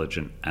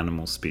intelligent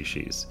animal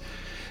species.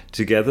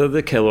 Together,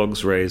 the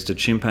Kelloggs raised a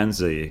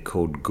chimpanzee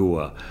called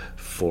Gua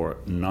for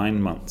 9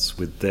 months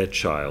with their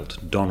child,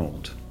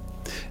 Donald.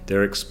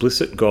 Their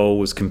explicit goal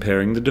was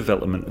comparing the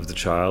development of the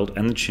child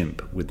and the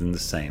chimp within the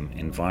same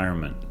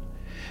environment.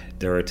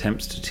 Their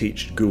attempts to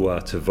teach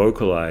Gua to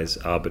vocalize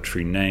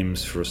arbitrary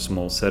names for a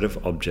small set of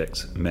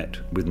objects met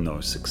with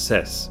no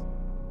success.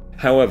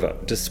 However,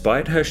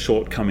 despite her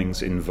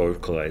shortcomings in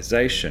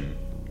vocalization,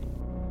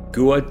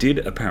 Gua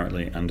did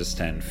apparently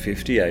understand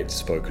 58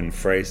 spoken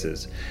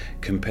phrases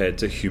compared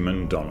to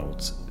human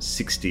Donald's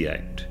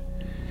 68.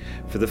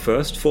 For the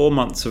first 4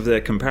 months of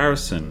their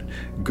comparison,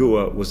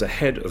 Gua was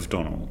ahead of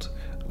Donald.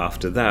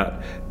 After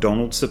that,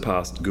 Donald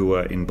surpassed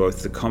Gua in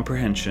both the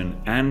comprehension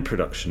and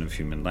production of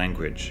human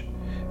language.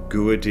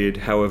 Gua did,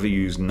 however,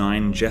 use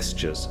 9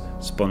 gestures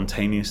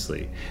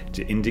spontaneously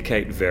to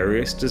indicate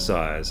various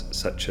desires,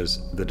 such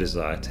as the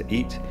desire to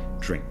eat,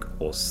 drink,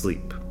 or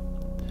sleep.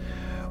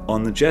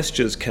 On the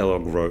gestures,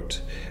 Kellogg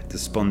wrote, "The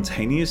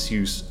spontaneous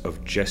use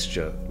of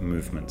gesture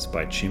movements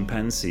by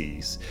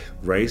chimpanzees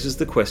raises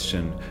the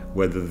question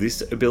whether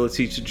this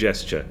ability to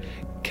gesture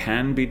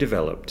can be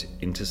developed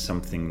into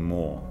something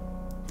more.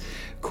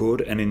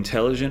 Could an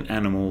intelligent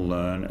animal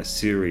learn a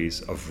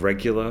series of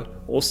regular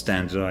or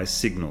standardized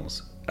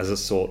signals as a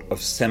sort of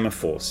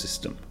semaphore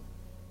system?"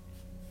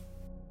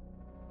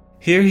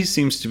 Here he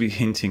seems to be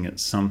hinting at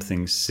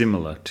something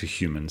similar to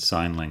human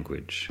sign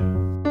language.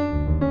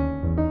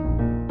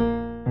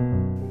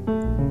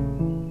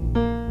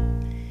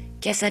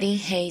 Catherine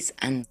Hayes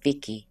and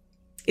Vicky.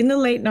 In the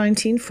late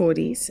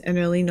 1940s and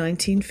early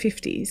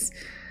 1950s,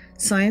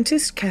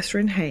 scientist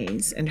Catherine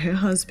Hayes and her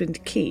husband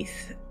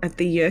Keith at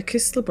the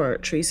Yerkes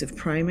Laboratories of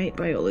Primate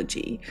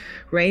Biology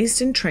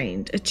raised and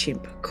trained a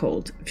chimp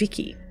called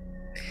Vicky.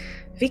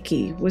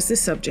 Vicky was the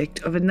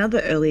subject of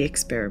another early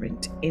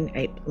experiment in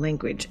ape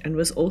language and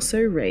was also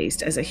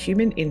raised as a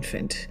human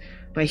infant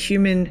by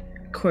human,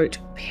 quote,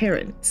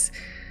 parents,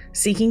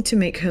 seeking to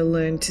make her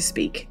learn to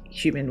speak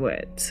human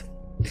words.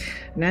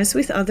 And as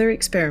with other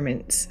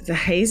experiments, the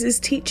Hayes'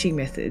 teaching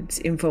methods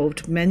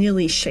involved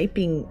manually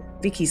shaping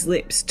Vicky's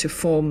lips to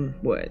form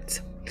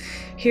words.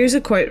 Here's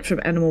a quote from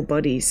Animal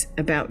Bodies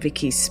about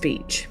Vicky's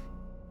speech.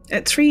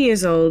 At 3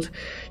 years old,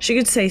 she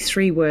could say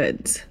 3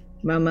 words,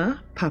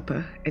 mama,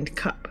 papa, and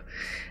cup,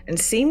 and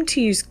seemed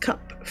to use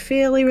cup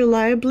fairly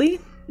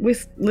reliably,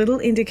 with little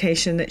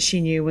indication that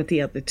she knew what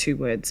the other 2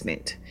 words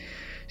meant.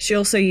 She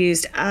also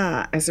used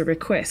ah as a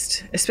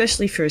request,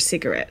 especially for a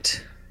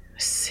cigarette.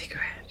 A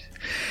cigarette.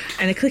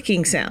 And a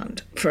clicking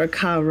sound for a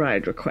car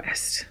ride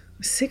request.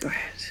 A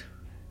cigarette.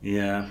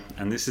 Yeah,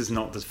 and this is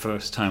not the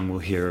first time we'll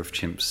hear of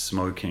chimps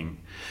smoking.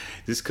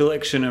 This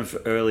collection of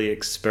early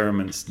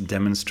experiments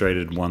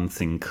demonstrated one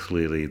thing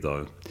clearly,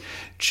 though.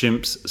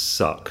 Chimps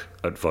suck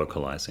at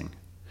vocalizing.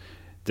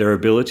 Their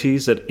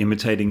abilities at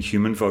imitating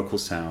human vocal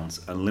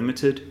sounds are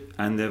limited,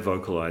 and their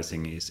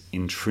vocalizing is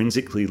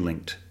intrinsically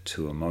linked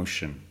to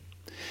emotion.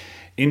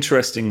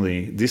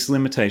 Interestingly, this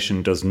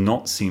limitation does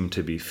not seem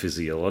to be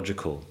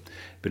physiological,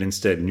 but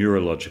instead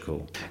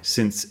neurological,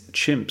 since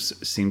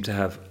chimps seem to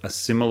have a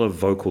similar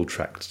vocal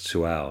tract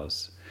to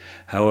ours.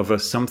 However,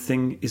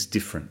 something is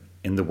different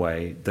in the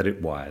way that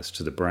it wires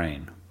to the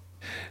brain.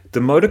 The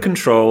motor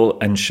control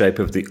and shape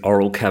of the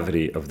oral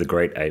cavity of the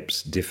great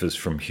apes differs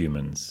from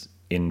humans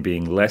in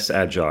being less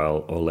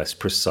agile or less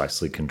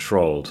precisely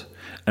controlled,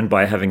 and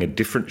by having a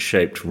different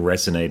shaped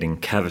resonating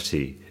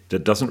cavity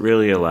that doesn't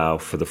really allow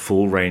for the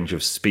full range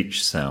of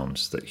speech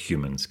sounds that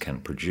humans can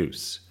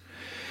produce.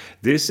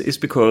 This is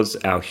because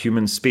our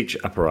human speech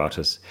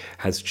apparatus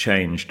has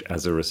changed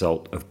as a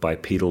result of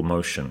bipedal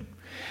motion.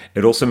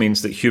 It also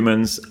means that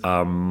humans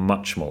are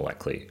much more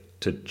likely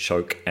to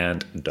choke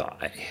and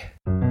die.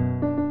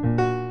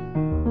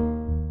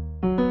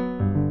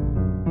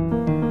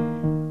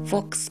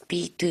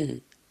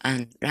 FOXP2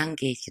 and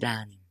language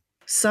learning.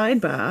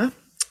 Sidebar,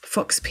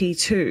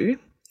 FOXP2.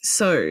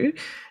 So,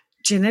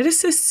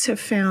 geneticists have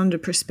found a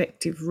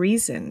prospective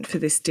reason for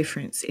this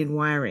difference in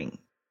wiring.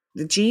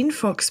 The gene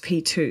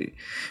FOXP2,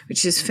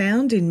 which is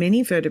found in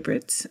many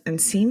vertebrates and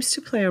seems to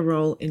play a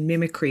role in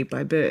mimicry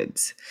by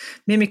birds,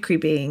 mimicry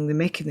being the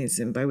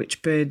mechanism by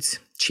which birds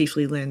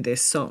chiefly learn their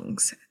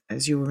songs,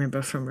 as you'll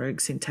remember from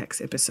Rogue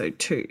Syntax episode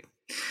 2.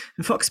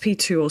 And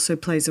FOXP2 also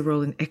plays a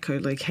role in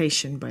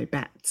echolocation by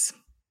bats.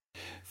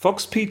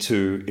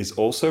 FOXP2 is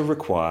also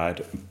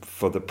required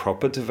for the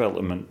proper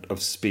development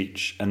of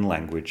speech and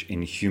language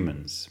in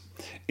humans.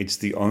 It's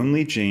the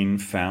only gene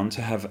found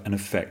to have an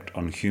effect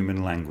on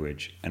human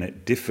language, and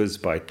it differs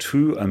by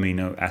 2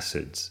 amino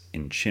acids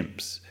in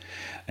chimps.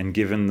 And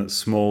given that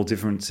small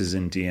differences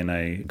in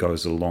DNA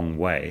goes a long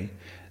way,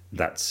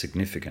 that's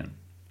significant.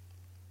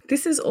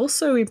 This is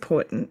also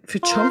important for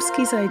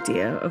Chomsky's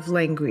idea of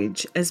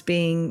language as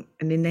being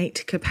an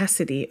innate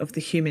capacity of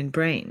the human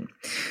brain.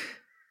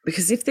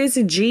 Because if there's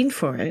a gene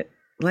for it,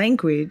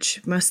 language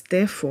must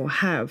therefore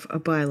have a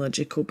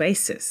biological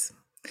basis.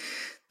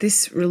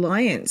 This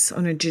reliance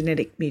on a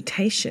genetic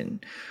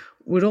mutation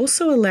would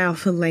also allow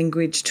for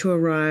language to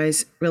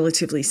arise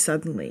relatively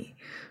suddenly.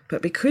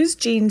 But because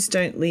genes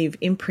don't leave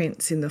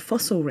imprints in the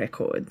fossil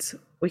records,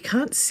 we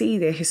can't see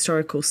their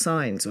historical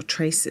signs or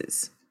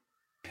traces.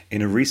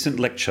 In a recent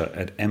lecture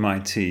at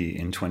MIT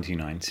in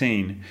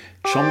 2019,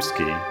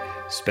 Chomsky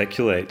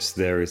speculates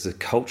there is a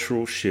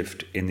cultural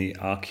shift in the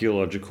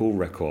archaeological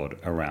record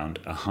around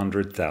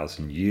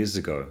 100,000 years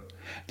ago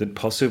that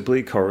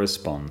possibly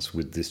corresponds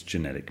with this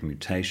genetic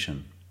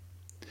mutation.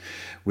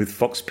 With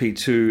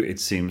FOXP2, it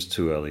seems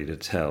too early to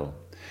tell.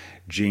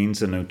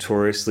 Genes are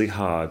notoriously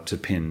hard to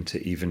pin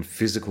to even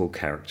physical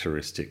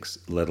characteristics,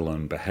 let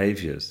alone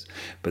behaviors,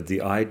 but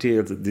the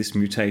idea that this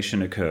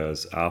mutation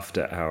occurs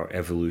after our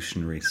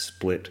evolutionary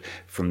split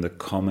from the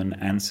common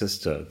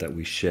ancestor that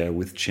we share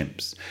with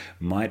chimps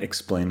might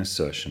explain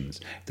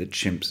assertions that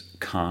chimps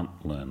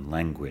can't learn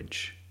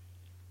language.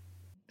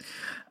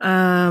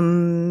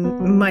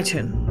 My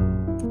turn.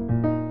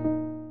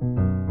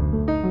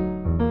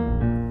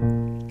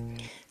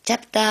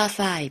 Chapter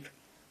 5.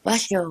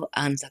 Washoe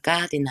and the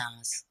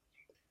Gardeners.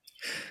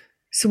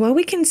 So while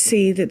we can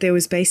see that there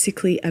was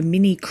basically a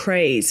mini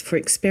craze for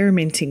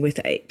experimenting with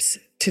apes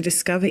to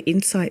discover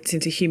insights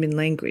into human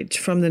language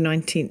from the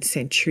 19th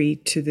century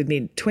to the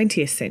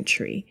mid-20th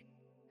century,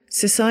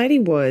 society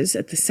was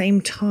at the same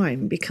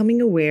time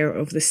becoming aware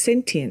of the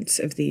sentience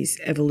of these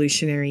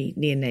evolutionary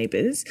near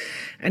neighbours,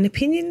 and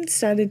opinions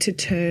started to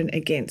turn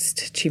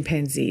against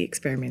chimpanzee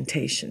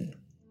experimentation.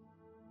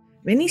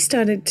 Many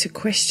started to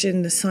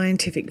question the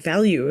scientific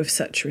value of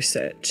such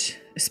research,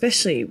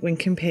 especially when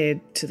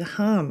compared to the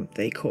harm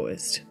they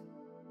caused.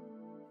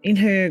 In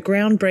her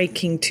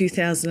groundbreaking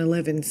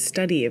 2011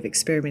 study of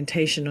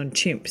experimentation on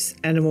chimps,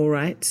 Animal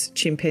Rights,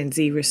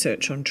 Chimpanzee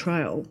Research on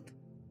Trial,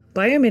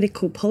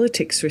 biomedical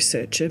politics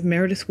researcher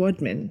Meredith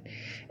Wadman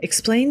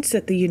explains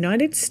that the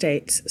United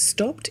States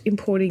stopped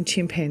importing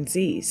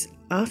chimpanzees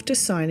after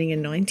signing a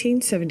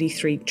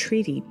 1973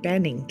 treaty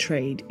banning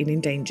trade in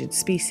endangered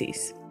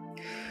species.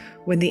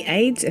 When the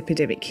AIDS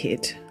epidemic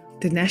hit,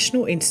 the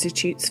National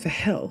Institutes for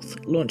Health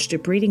launched a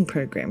breeding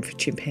program for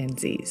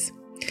chimpanzees.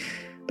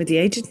 But the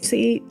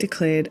agency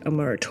declared a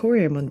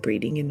moratorium on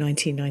breeding in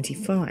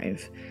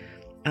 1995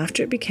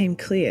 after it became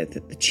clear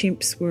that the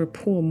chimps were a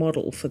poor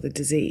model for the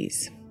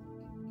disease.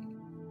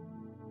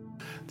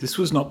 This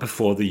was not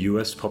before the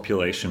US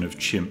population of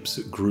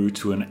chimps grew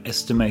to an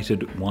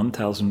estimated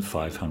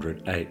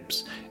 1,500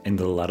 apes in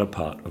the latter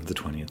part of the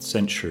 20th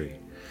century.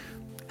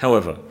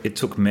 However, it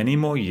took many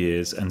more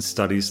years and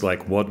studies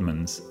like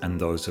Wadman's and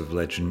those of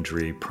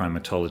legendary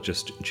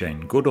primatologist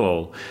Jane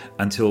Goodall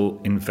until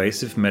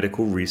invasive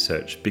medical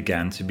research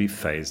began to be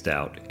phased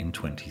out in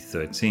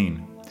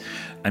 2013.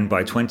 And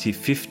by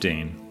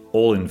 2015,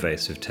 all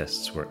invasive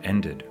tests were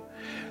ended.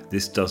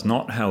 This does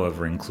not,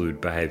 however,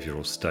 include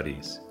behavioral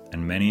studies,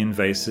 and many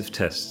invasive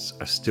tests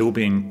are still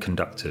being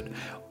conducted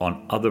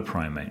on other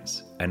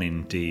primates and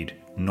indeed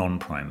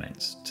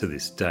non-primates to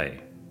this day.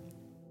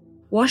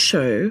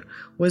 Washoe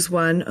was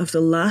one of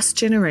the last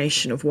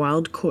generation of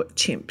wild-caught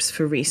chimps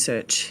for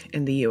research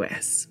in the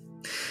US.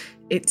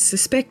 It's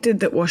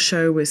suspected that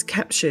Washoe was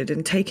captured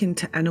and taken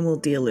to animal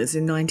dealers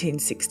in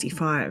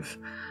 1965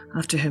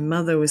 after her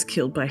mother was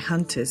killed by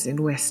hunters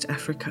in West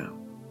Africa.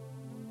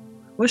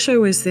 Washoe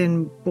was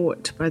then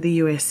bought by the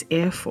US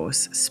Air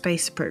Force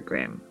space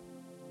program.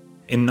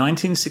 In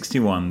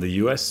 1961, the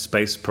US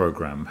space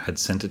program had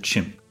sent a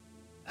chimp,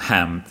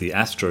 Ham the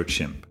Astro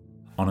chimp,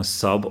 on a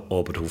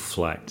suborbital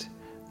flight,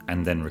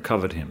 and then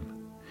recovered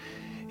him.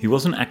 He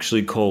wasn't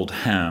actually called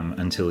Ham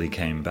until he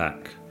came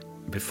back.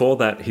 Before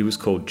that, he was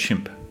called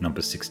Chimp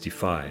number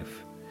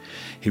 65.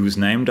 He was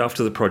named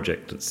after the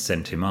project that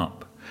sent him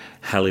up,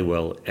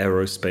 Halliwell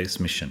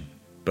Aerospace Mission,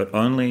 but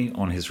only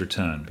on his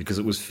return because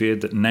it was feared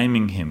that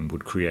naming him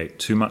would create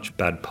too much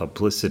bad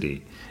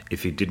publicity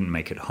if he didn't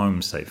make it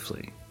home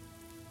safely.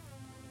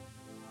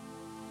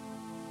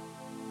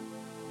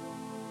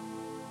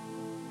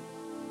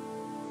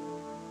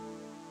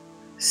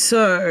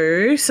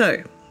 So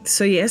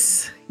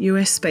yes,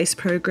 US space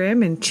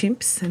program and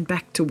chimps, and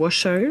back to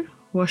Washoe.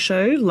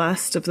 Washoe,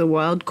 last of the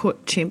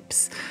wild-caught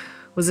chimps,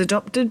 was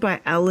adopted by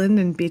Alan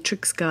and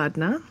Beatrix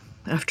Gardner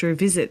after a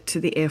visit to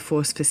the Air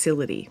Force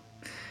facility.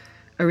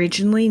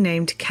 Originally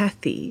named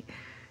Kathy,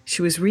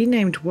 she was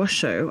renamed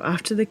Washoe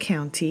after the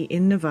county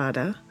in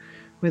Nevada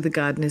where the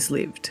Gardners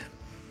lived.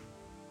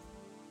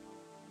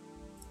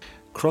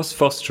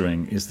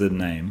 Cross-fostering is the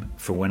name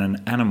for when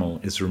an animal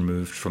is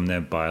removed from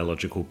their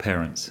biological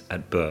parents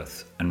at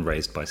birth and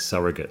raised by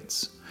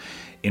surrogates.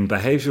 In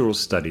behavioral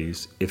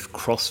studies, if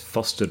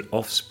cross-fostered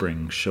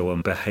offspring show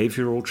a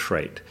behavioral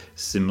trait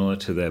similar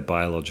to their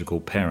biological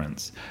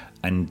parents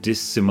and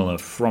dissimilar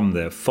from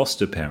their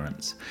foster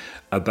parents,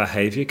 a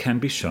behavior can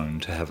be shown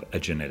to have a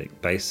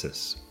genetic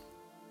basis.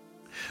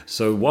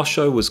 So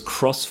Washoe was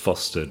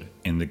cross-fostered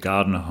in the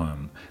Gardner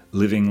home,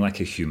 living like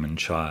a human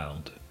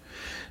child.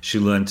 She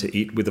learned to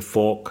eat with a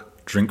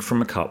fork, drink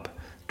from a cup,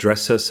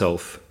 dress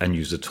herself and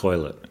use a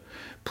toilet,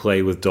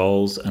 play with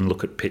dolls and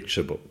look at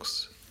picture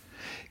books.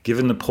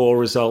 Given the poor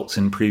results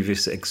in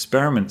previous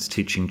experiments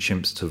teaching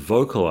chimps to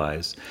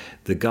vocalize,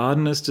 the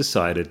Gardners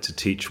decided to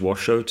teach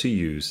Washoe to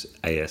use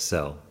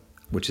ASL,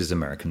 which is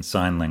American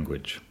Sign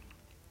Language.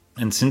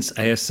 And since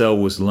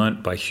ASL was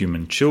learnt by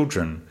human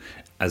children,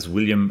 as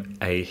William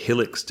A.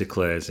 Hillix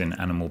declares in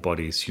Animal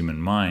Bodies, Human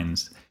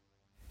Minds,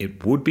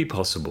 it would be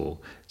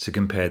possible to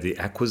compare the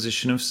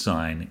acquisition of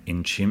sign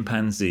in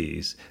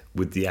chimpanzees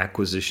with the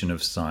acquisition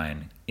of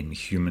sign in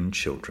human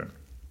children.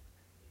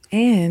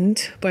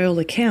 And, by all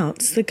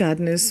accounts, the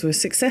Gardners were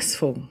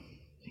successful.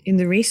 In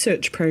the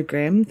research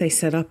program they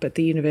set up at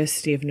the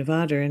University of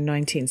Nevada in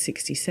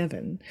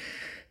 1967,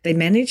 they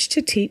managed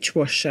to teach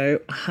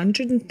Washoe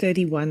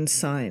 131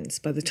 signs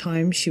by the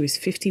time she was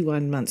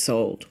 51 months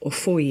old, or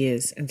 4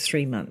 years and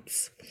 3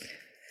 months.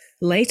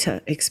 Later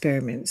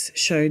experiments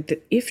showed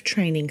that if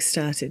training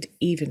started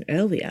even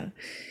earlier,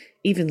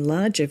 even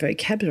larger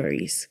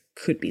vocabularies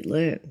could be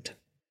learned.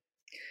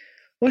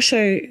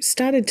 Washoe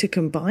started to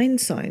combine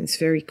signs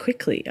very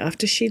quickly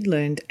after she'd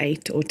learned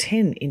 8 or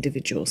 10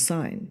 individual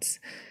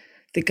signs.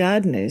 The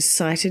Gardners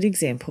cited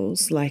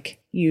examples like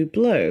 "you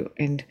blow"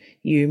 and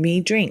 "you me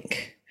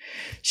drink."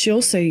 She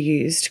also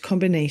used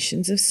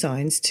combinations of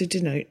signs to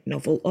denote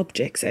novel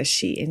objects as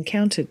she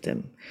encountered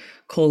them,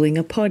 calling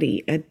a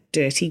poddy a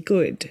dirty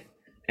good,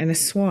 and a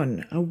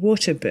swan a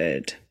water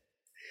bird.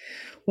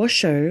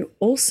 Washoe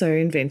also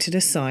invented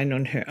a sign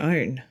on her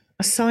own,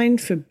 a sign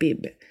for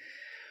bib.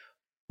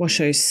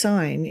 Washoe's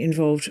sign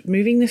involved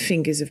moving the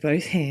fingers of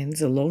both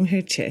hands along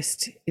her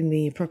chest in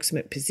the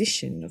approximate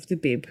position of the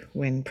bib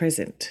when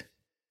present.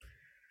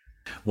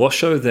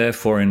 Washoe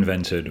therefore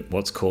invented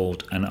what's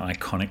called an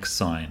iconic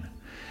sign.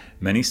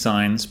 Many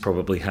signs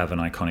probably have an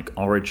iconic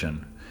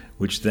origin,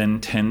 which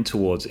then tend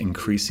towards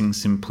increasing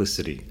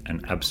simplicity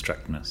and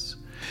abstractness.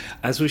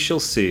 As we shall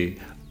see,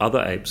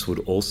 other apes would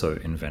also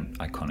invent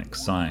iconic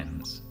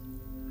signs.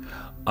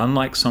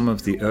 Unlike some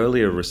of the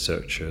earlier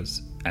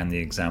researchers, and the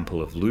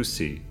example of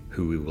Lucy,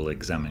 who we will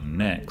examine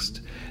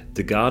next,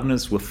 the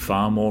Gardners were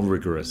far more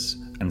rigorous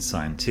and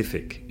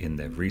scientific in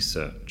their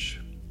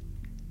research.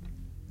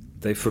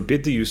 They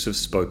forbid the use of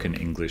spoken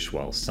English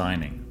while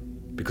signing,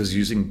 because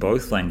using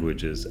both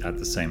languages at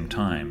the same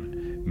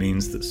time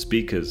means that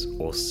speakers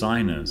or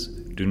signers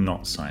do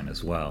not sign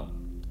as well.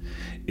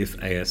 If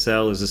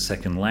ASL is a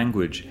second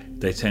language,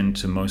 they tend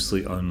to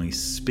mostly only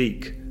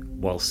speak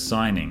while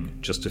signing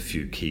just a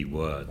few key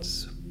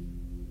words.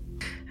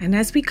 And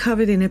as we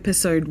covered in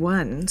episode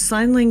 1,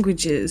 sign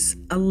languages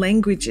are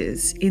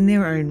languages in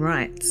their own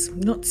rights,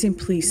 not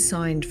simply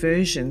signed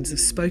versions of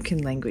spoken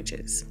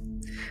languages.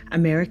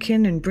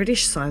 American and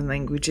British Sign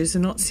Languages are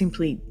not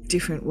simply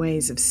different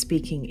ways of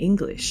speaking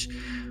English,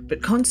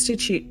 but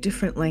constitute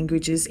different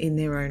languages in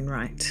their own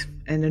right,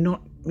 and are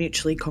not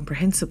mutually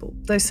comprehensible,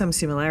 though some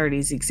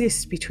similarities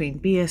exist between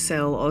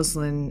BSL,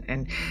 Auslan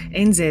and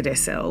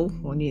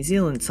NZSL, or New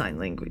Zealand Sign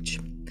Language.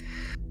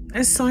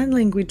 As sign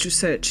language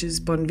researchers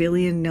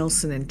Bonvillian,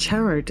 Nelson and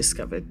Charro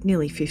discovered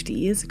nearly 50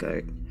 years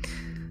ago,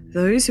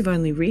 those who've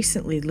only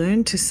recently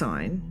learned to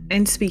sign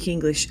and speak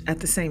English at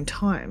the same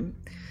time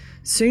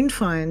soon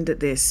find that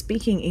they're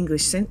speaking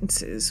English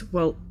sentences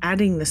while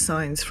adding the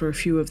signs for a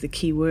few of the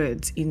key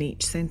words in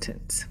each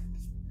sentence.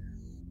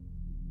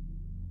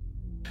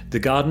 The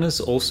Gardners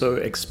also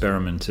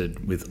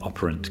experimented with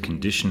operant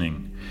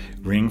conditioning,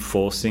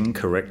 reinforcing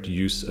correct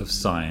use of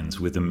signs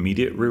with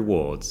immediate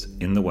rewards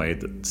in the way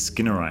that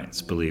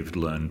Skinnerites believed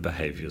learned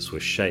behaviours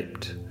were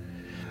shaped.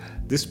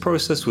 This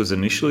process was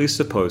initially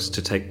supposed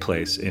to take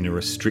place in a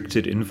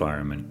restricted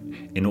environment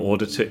in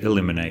order to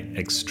eliminate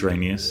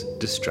extraneous,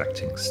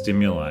 distracting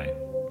stimuli.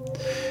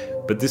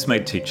 But this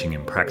made teaching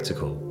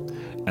impractical,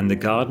 and the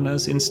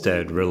Gardners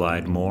instead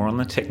relied more on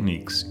the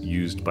techniques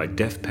used by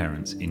deaf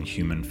parents in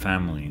human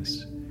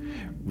families,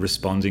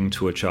 responding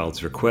to a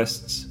child's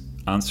requests,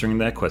 answering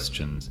their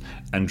questions,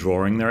 and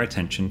drawing their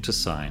attention to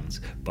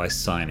signs by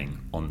signing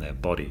on their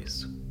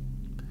bodies.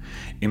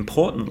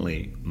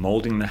 Importantly,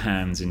 moulding the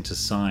hands into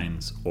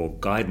signs, or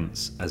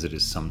guidance as it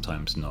is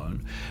sometimes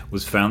known,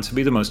 was found to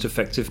be the most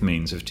effective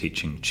means of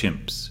teaching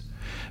chimps,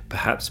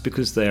 perhaps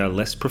because they are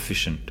less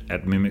proficient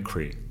at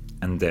mimicry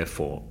and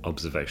therefore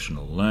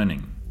observational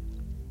learning.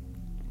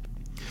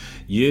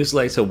 Years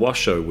later,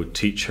 Washoe would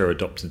teach her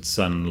adopted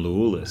son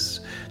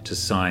Luulis to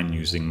sign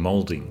using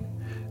moulding,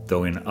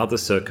 though in other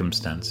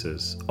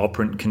circumstances,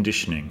 operant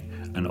conditioning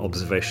and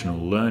observational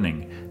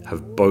learning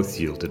have both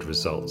yielded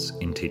results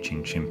in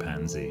teaching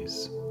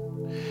chimpanzees.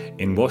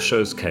 In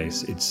Washoe's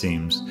case, it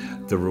seems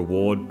the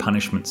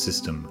reward-punishment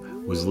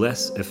system was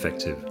less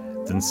effective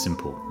than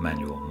simple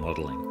manual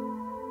modelling.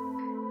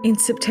 In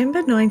September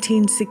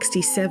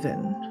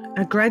 1967,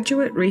 a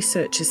graduate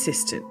research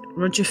assistant,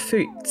 Roger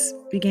Fuchs,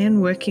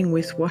 began working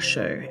with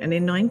Washoe, and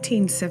in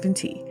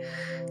 1970,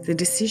 the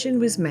decision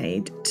was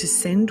made to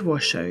send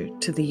Washoe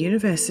to the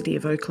University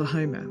of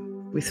Oklahoma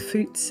with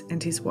Fuchs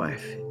and his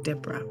wife,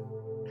 Deborah.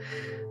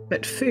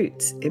 But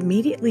Fuchs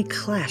immediately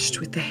clashed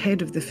with the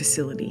head of the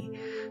facility,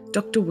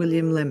 Dr.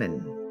 William Lemon,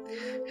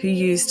 who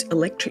used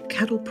electric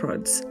cattle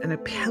prods and a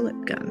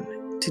pellet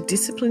gun to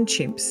discipline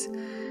chimps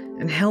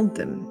and held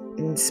them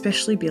in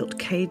specially built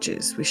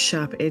cages with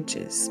sharp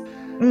edges.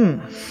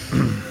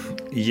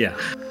 Yeah.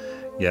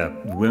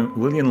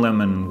 William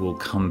Lemon will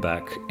come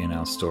back in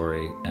our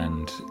story,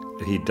 and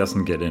he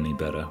doesn't get any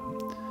better.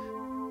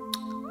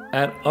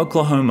 At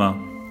Oklahoma,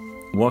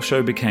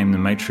 Washoe became the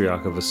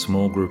matriarch of a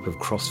small group of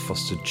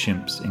cross-fostered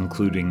chimps,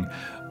 including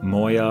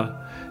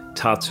Moya,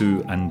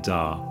 Tatu, and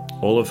Da,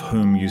 all of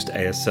whom used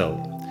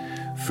ASL.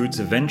 Fuchs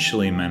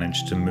eventually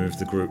managed to move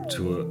the group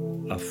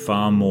to a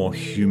far more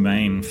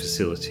humane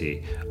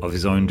facility of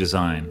his own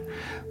design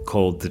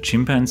called the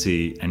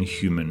Chimpanzee and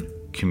Human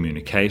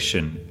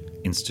Communication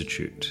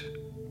Institute.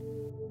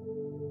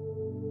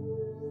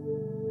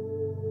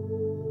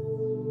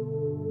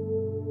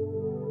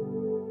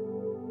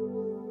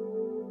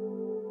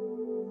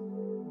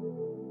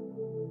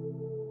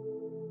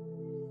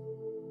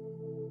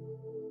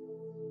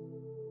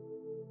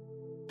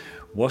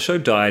 Washoe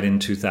died in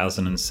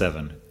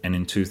 2007, and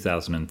in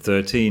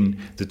 2013,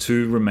 the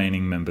two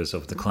remaining members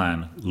of the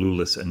clan,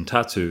 Luulis and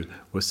Tatu,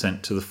 were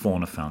sent to the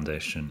Fauna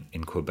Foundation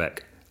in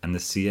Quebec, and the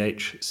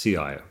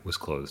CHCI was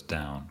closed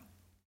down.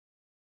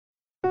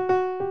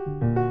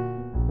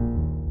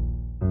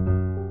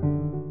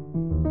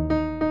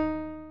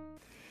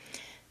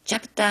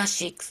 Chapter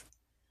 6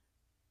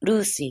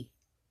 Lucy,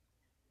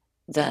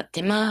 The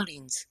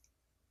Tamarins,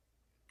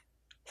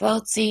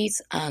 Faucis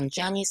and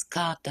Janice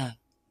Carter.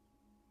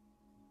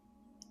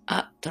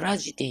 A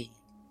tragedy.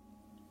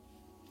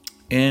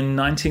 In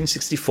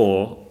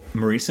 1964,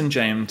 Maurice and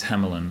James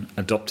Tamerlan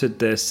adopted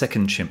their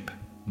second chimp,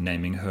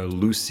 naming her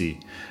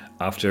Lucy,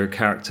 after a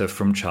character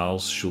from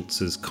Charles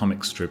Schulz's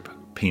comic strip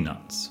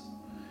Peanuts.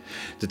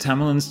 The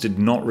Tamerlans did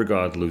not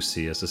regard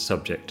Lucy as a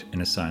subject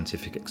in a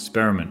scientific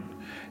experiment.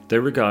 They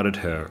regarded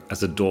her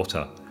as a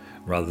daughter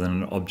rather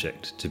than an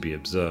object to be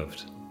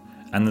observed.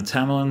 And the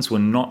Tamerlans were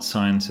not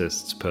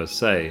scientists per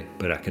se,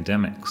 but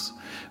academics.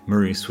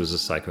 Maurice was a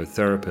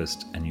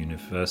psychotherapist and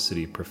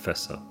university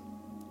professor.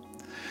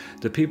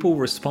 The people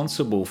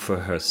responsible for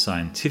her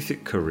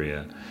scientific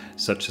career,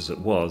 such as it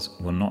was,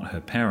 were not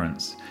her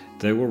parents.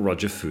 They were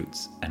Roger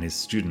Foots and his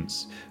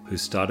students, who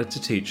started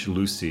to teach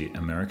Lucy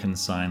American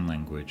Sign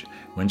Language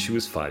when she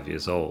was 5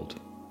 years old.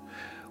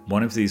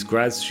 One of these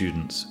grad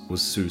students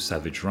was Sue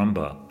Savage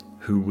Rumbaugh,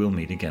 who we'll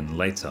meet again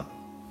later.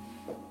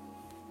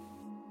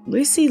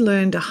 Lucy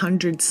learned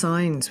 100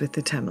 signs with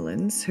the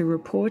Tamerlans, who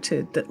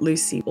reported that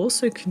Lucy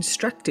also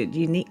constructed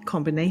unique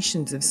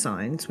combinations of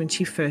signs when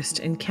she first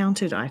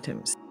encountered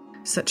items,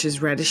 such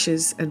as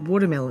radishes and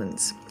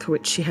watermelons, for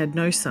which she had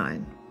no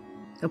sign.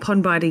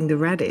 Upon biting the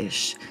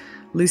radish,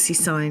 Lucy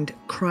signed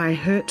 "cry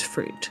hurt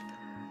fruit."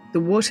 The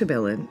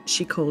watermelon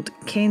she called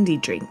 "candy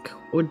drink"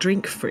 or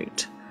 "drink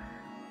fruit."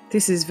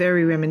 This is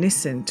very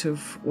reminiscent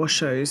of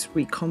Washoe's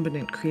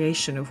recombinant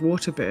creation of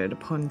Waterbird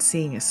upon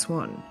seeing a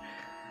swan.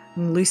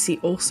 And Lucy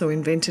also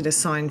invented a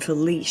sign for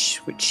leash,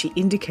 which she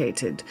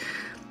indicated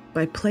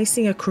by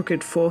placing a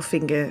crooked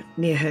forefinger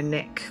near her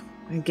neck.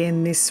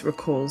 Again, this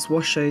recalls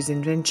Washoe's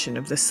invention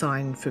of the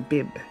sign for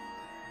bib.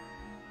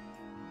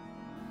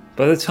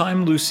 By the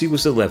time Lucy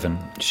was 11,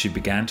 she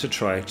began to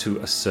try to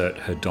assert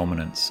her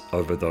dominance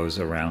over those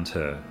around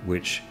her,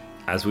 which,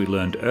 as we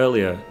learned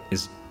earlier,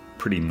 is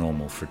pretty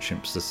normal for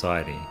chimp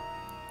society.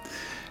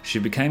 She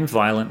became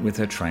violent with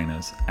her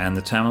trainers, and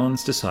the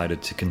Tamerlans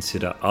decided to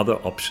consider other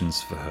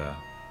options for her.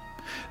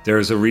 There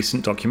is a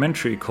recent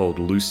documentary called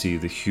Lucy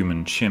the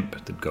Human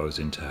Chimp that goes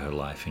into her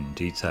life in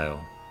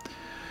detail.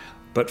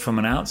 But from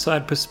an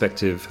outside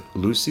perspective,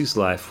 Lucy's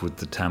life with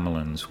the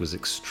Tamerlans was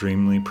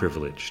extremely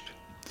privileged.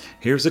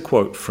 Here's a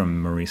quote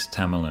from Maurice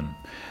Tamerlan,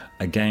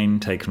 again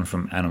taken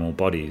from Animal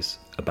Bodies,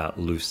 about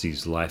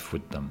Lucy's life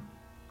with them.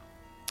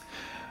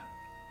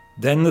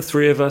 "Then the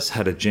three of us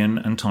had a gin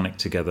and tonic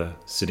together,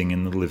 sitting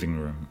in the living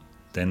room.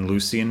 Then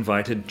Lucy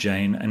invited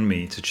Jane and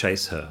me to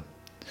chase her.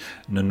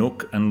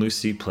 Nanook and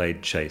Lucy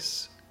played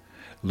chase.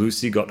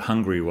 Lucy got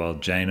hungry while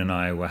Jane and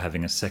I were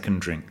having a second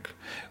drink,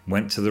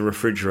 went to the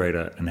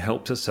refrigerator and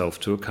helped herself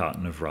to a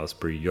carton of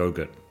raspberry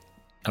yogurt,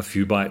 a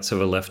few bites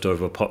of a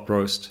leftover pot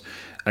roast,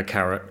 a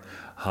carrot,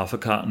 half a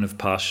carton of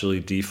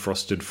partially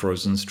defrosted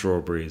frozen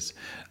strawberries,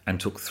 and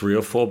took 3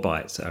 or 4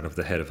 bites out of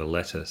the head of a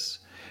lettuce.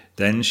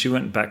 Then she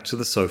went back to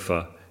the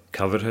sofa,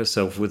 covered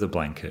herself with a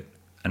blanket,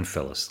 and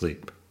fell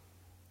asleep."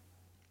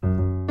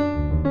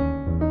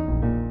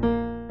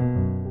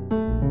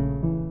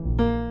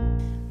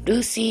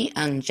 Lucy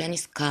and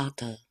Janice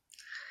Carter.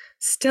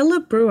 Stella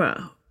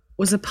Brewer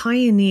was a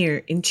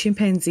pioneer in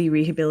chimpanzee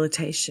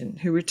rehabilitation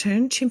who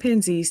returned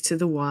chimpanzees to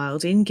the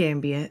wild in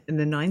Gambia in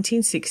the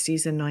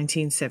 1960s and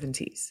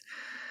 1970s.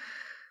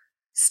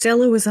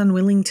 Stella was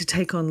unwilling to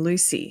take on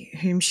Lucy,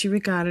 whom she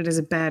regarded as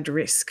a bad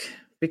risk,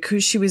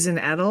 because she was an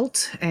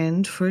adult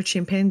and, for a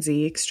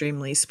chimpanzee,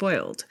 extremely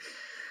spoiled.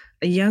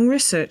 A young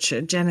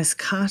researcher, Janice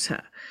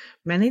Carter,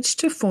 managed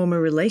to form a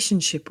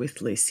relationship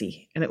with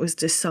Lucy, and it was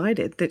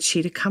decided that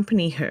she'd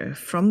accompany her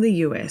from the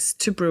US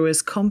to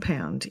Brewer's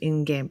compound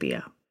in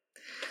Gambia.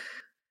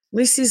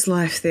 Lucy's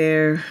life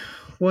there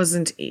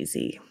wasn't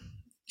easy.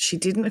 She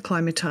didn't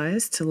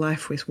acclimatise to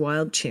life with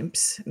wild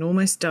chimps and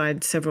almost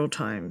died several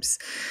times.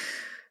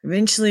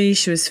 Eventually,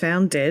 she was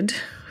found dead,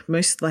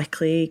 most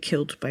likely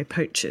killed by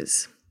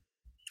poachers.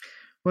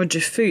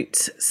 Roger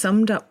Foots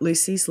summed up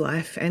Lucy's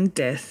life and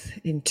death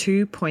in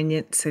 2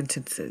 poignant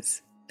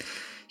sentences.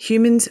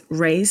 Humans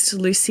raised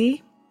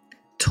Lucy,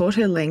 taught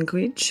her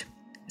language,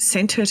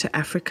 sent her to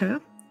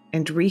Africa,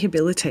 and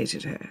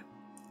rehabilitated her.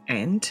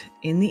 And,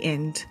 in the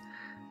end,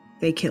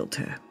 they killed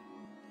her.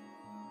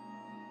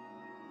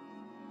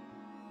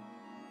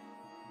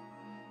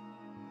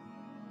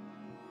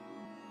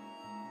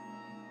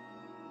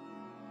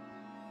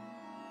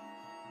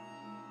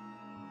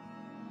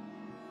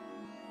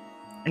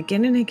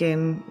 Again and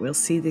again, we'll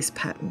see this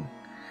pattern.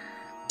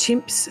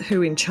 Chimps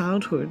who in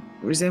childhood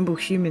resemble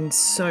humans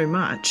so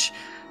much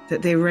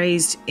that they're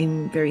raised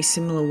in very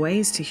similar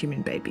ways to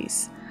human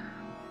babies.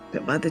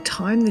 But by the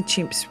time the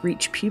chimps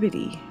reach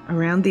puberty,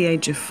 around the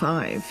age of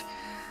 5,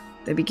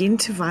 they begin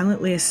to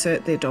violently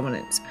assert their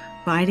dominance,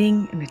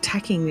 biting and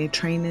attacking their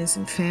trainers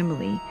and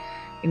family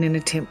in an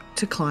attempt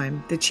to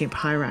climb the chimp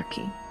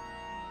hierarchy.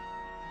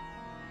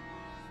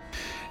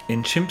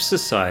 In chimp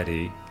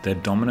society, their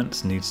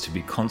dominance needs to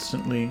be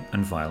constantly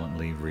and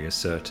violently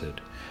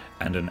reasserted,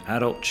 and an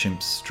adult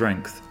chimp's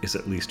strength is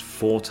at least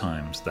 4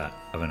 times that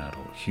of an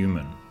adult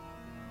human.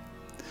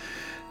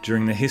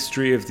 During the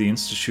history of the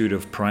Institute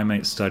of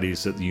Primate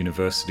Studies at the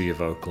University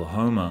of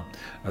Oklahoma,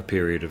 a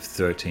period of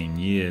 13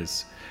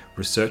 years,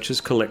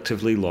 researchers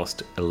collectively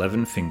lost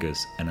 11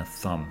 fingers and a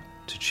thumb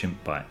to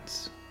chimp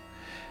bites.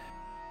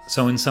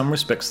 So in some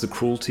respects, the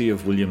cruelty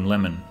of William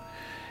Lemon,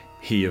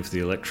 he of the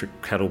electric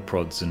cattle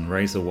prods and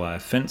razor wire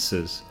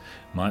fences,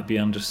 might be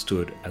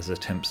understood as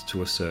attempts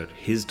to assert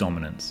his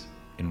dominance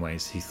in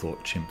ways he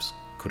thought chimps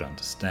could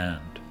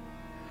understand.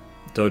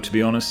 Though, to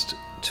be honest,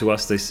 to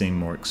us they seem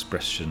more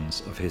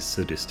expressions of his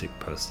sadistic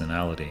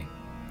personality.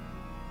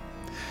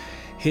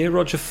 Here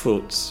Roger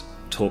Fultz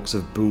talks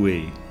of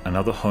Bowie,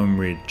 another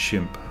home-reared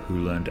chimp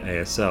who learned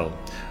ASL,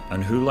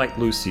 and who, like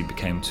Lucy,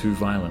 became too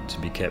violent to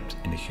be kept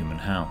in a human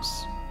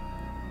house.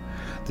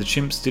 The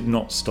chimps did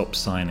not stop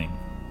signing,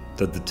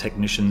 though the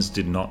technicians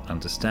did not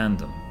understand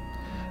them.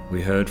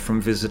 We heard from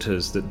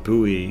visitors that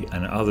Bowie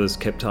and others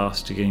kept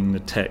asking the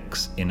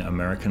techs in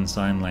American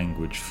Sign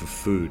Language for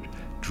food,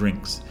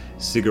 drinks,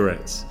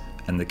 cigarettes,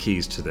 and the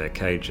keys to their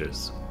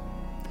cages.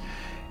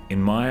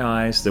 In my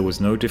eyes, there was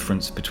no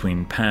difference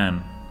between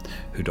Pan,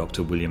 who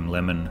Dr. William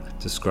Lemon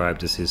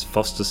described as his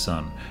foster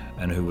son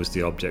and who was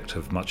the object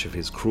of much of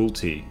his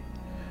cruelty,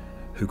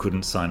 who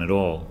couldn't sign at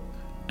all,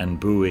 and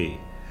Bowie,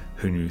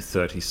 who knew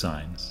 30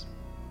 signs.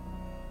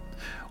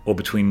 Or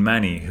between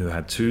Manny, who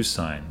had 2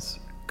 signs,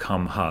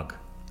 Come Hug,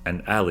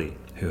 and Ali,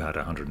 who had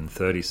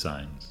 130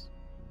 signs.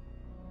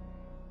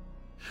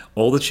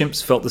 All the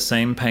chimps felt the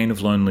same pain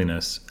of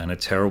loneliness and a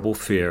terrible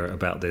fear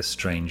about their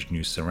strange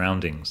new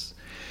surroundings.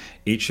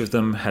 Each of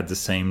them had the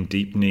same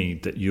deep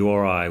need that you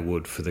or I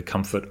would for the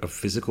comfort of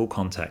physical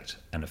contact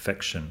and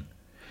affection.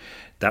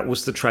 That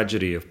was the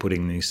tragedy of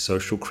putting these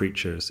social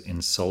creatures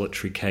in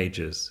solitary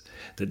cages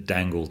that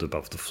dangled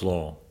above the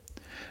floor.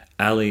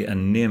 Ali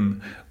and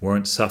Nim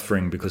weren't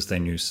suffering because they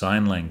knew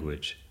sign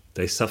language.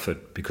 They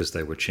suffered because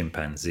they were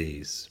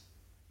chimpanzees.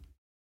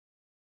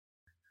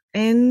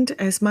 And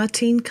as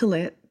Martine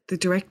Collette, the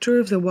director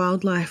of the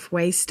Wildlife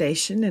Way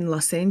Station in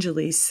Los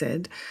Angeles,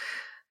 said,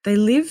 they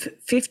live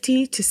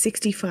 50 to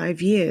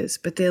 65 years,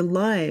 but their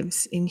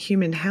lives in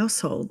human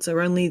households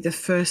are only the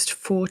first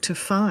 4 to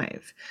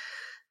 5.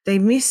 They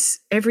miss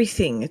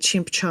everything a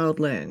chimp child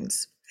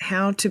learns: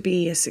 how to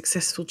be a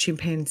successful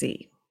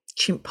chimpanzee,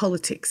 chimp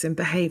politics and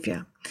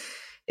behavior.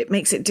 It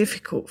makes it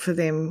difficult for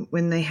them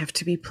when they have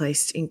to be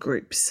placed in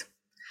groups.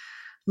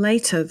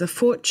 Later, the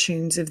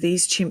fortunes of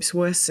these chimps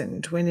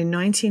worsened when in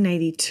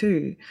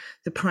 1982,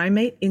 the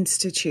Primate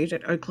Institute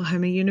at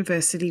Oklahoma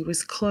University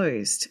was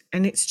closed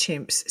and its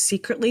chimps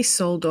secretly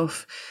sold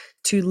off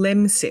to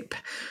LEMSIP.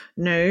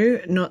 No,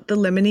 not the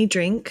lemony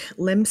drink.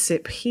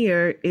 LEMSIP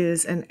here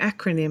is an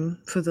acronym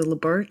for the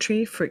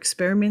Laboratory for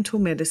Experimental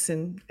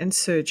Medicine and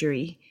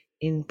Surgery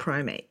in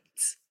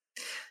Primates.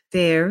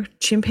 There,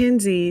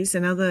 chimpanzees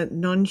and other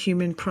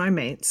non-human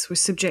primates were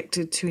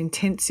subjected to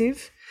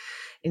intensive,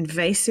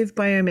 invasive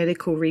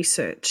biomedical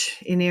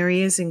research in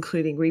areas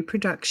including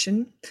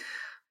reproduction,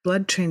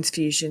 blood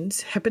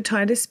transfusions,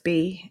 hepatitis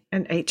B,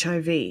 and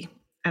HIV.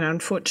 And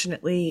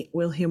unfortunately,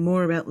 we'll hear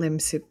more about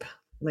LEMSIP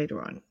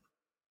later on.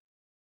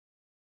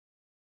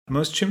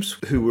 Most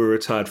chimps who were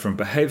retired from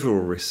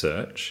behavioral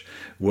research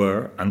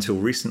were, until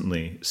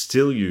recently,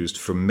 still used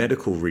for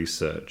medical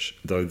research,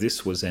 though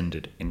this was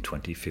ended in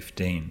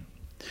 2015,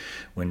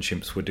 when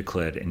chimps were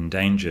declared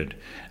endangered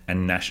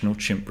and national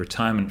chimp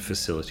retirement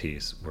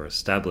facilities were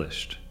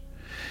established.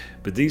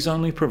 But these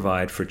only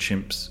provide for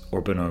chimps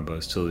or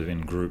bonobos to live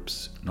in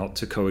groups, not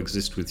to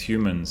coexist with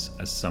humans,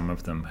 as some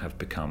of them have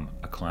become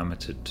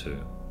acclimated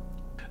to.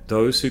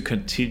 Those who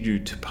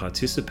continued to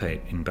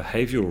participate in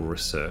behavioral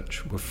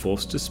research were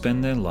forced to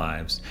spend their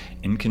lives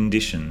in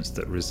conditions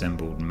that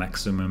resembled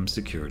maximum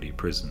security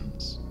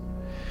prisons.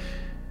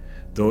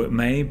 Though it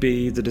may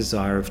be the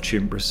desire of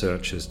chimp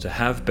researchers to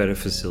have better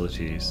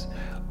facilities,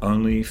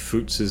 only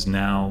Futz's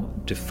now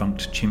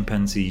defunct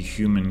Chimpanzee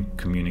Human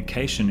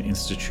Communication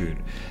Institute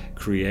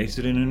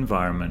created an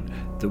environment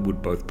that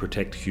would both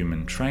protect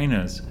human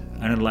trainers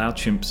and allow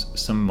chimps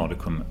some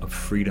modicum of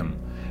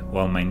freedom,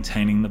 while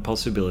maintaining the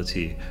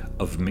possibility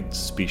of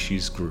mixed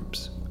species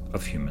groups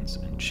of humans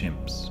and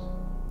chimps.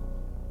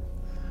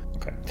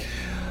 Okay.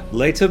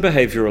 Later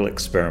behavioral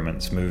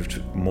experiments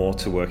moved more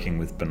to working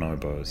with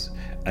bonobos,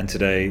 and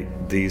today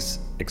these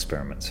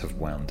experiments have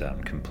wound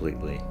down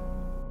completely.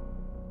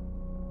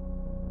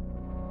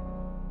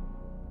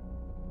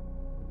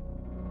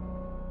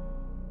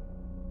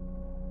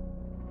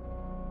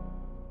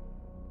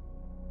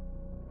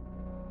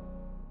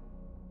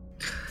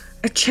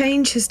 A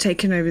change has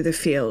taken over the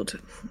field.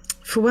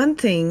 For one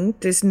thing,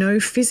 there's no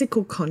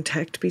physical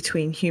contact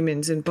between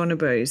humans and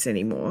bonobos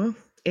anymore.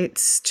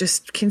 It's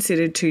just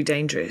considered too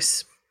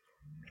dangerous.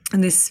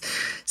 And this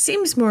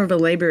seems more of a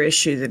labour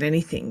issue than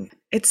anything.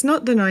 It's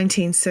not the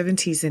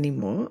 1970s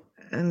anymore,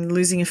 and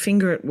losing a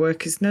finger at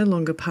work is no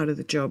longer part of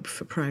the job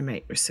for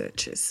primate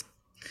researchers.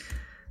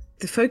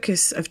 The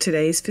focus of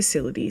today's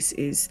facilities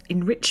is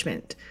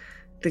enrichment,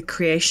 the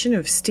creation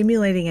of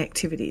stimulating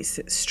activities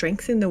that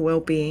strengthen the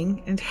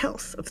well-being and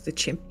health of the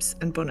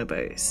chimps and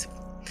bonobos.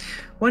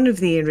 One of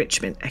the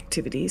enrichment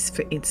activities,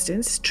 for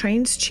instance,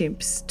 trains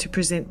chimps to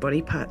present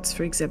body parts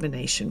for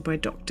examination by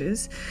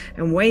doctors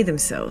and weigh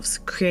themselves,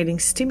 creating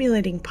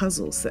stimulating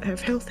puzzles that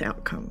have health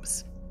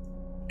outcomes.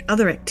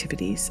 Other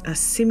activities are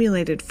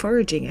simulated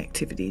foraging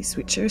activities,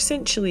 which are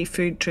essentially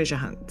food treasure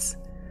hunts.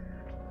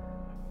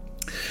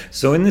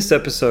 So in this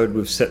episode,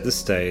 we've set the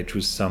stage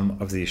with some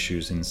of the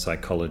issues in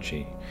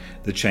psychology,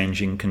 the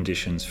changing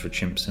conditions for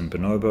chimps and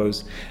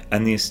bonobos,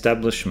 and the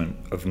establishment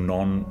of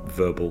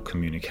non-verbal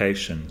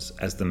communications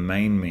as the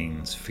main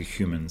means for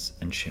humans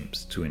and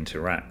chimps to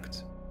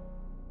interact.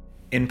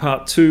 In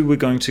part 2, we're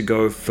going to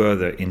go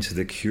further into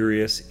the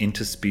curious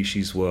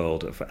interspecies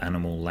world of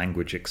animal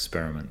language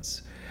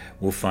experiments.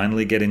 We'll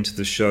finally get into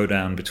the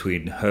showdown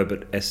between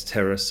Herbert S.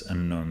 Terrace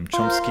and Noam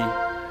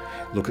Chomsky,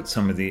 look at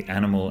some of the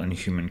animal and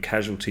human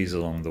casualties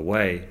along the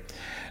way,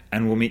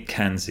 and we'll meet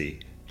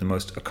Kanzi, the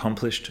most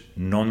accomplished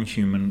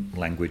non-human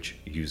language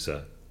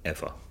user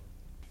ever.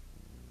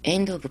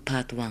 End of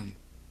part 1.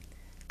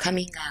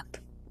 Coming up,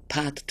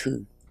 part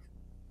 2.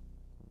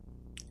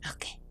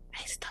 Okay,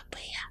 I stop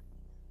here.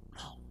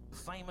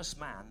 The famous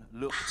man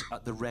looked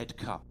at the red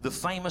cup. The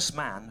famous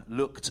man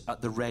looked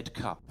at the red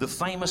cup. The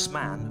famous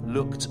man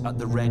looked at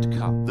the red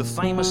cup. The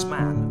famous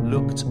man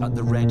looked at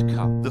the red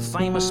cup. The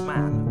famous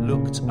man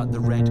looked at the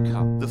red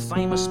cup. The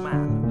famous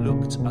man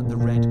looked at the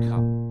red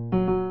cup.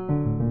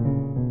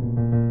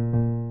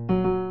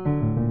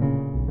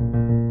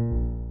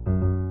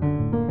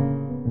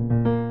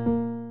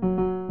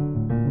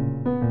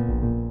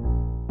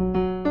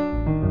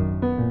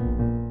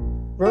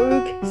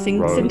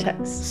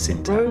 Syntax.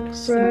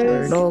 Syntax.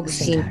 Rogue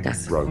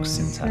syntax. Rogue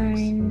syntax.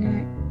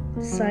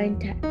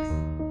 Syntax.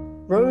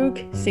 Rogue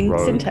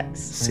syntax.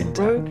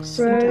 Syntax.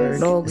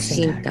 Rogue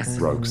syntax.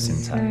 Rogue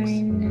syntax.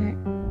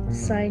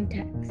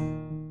 Syntax.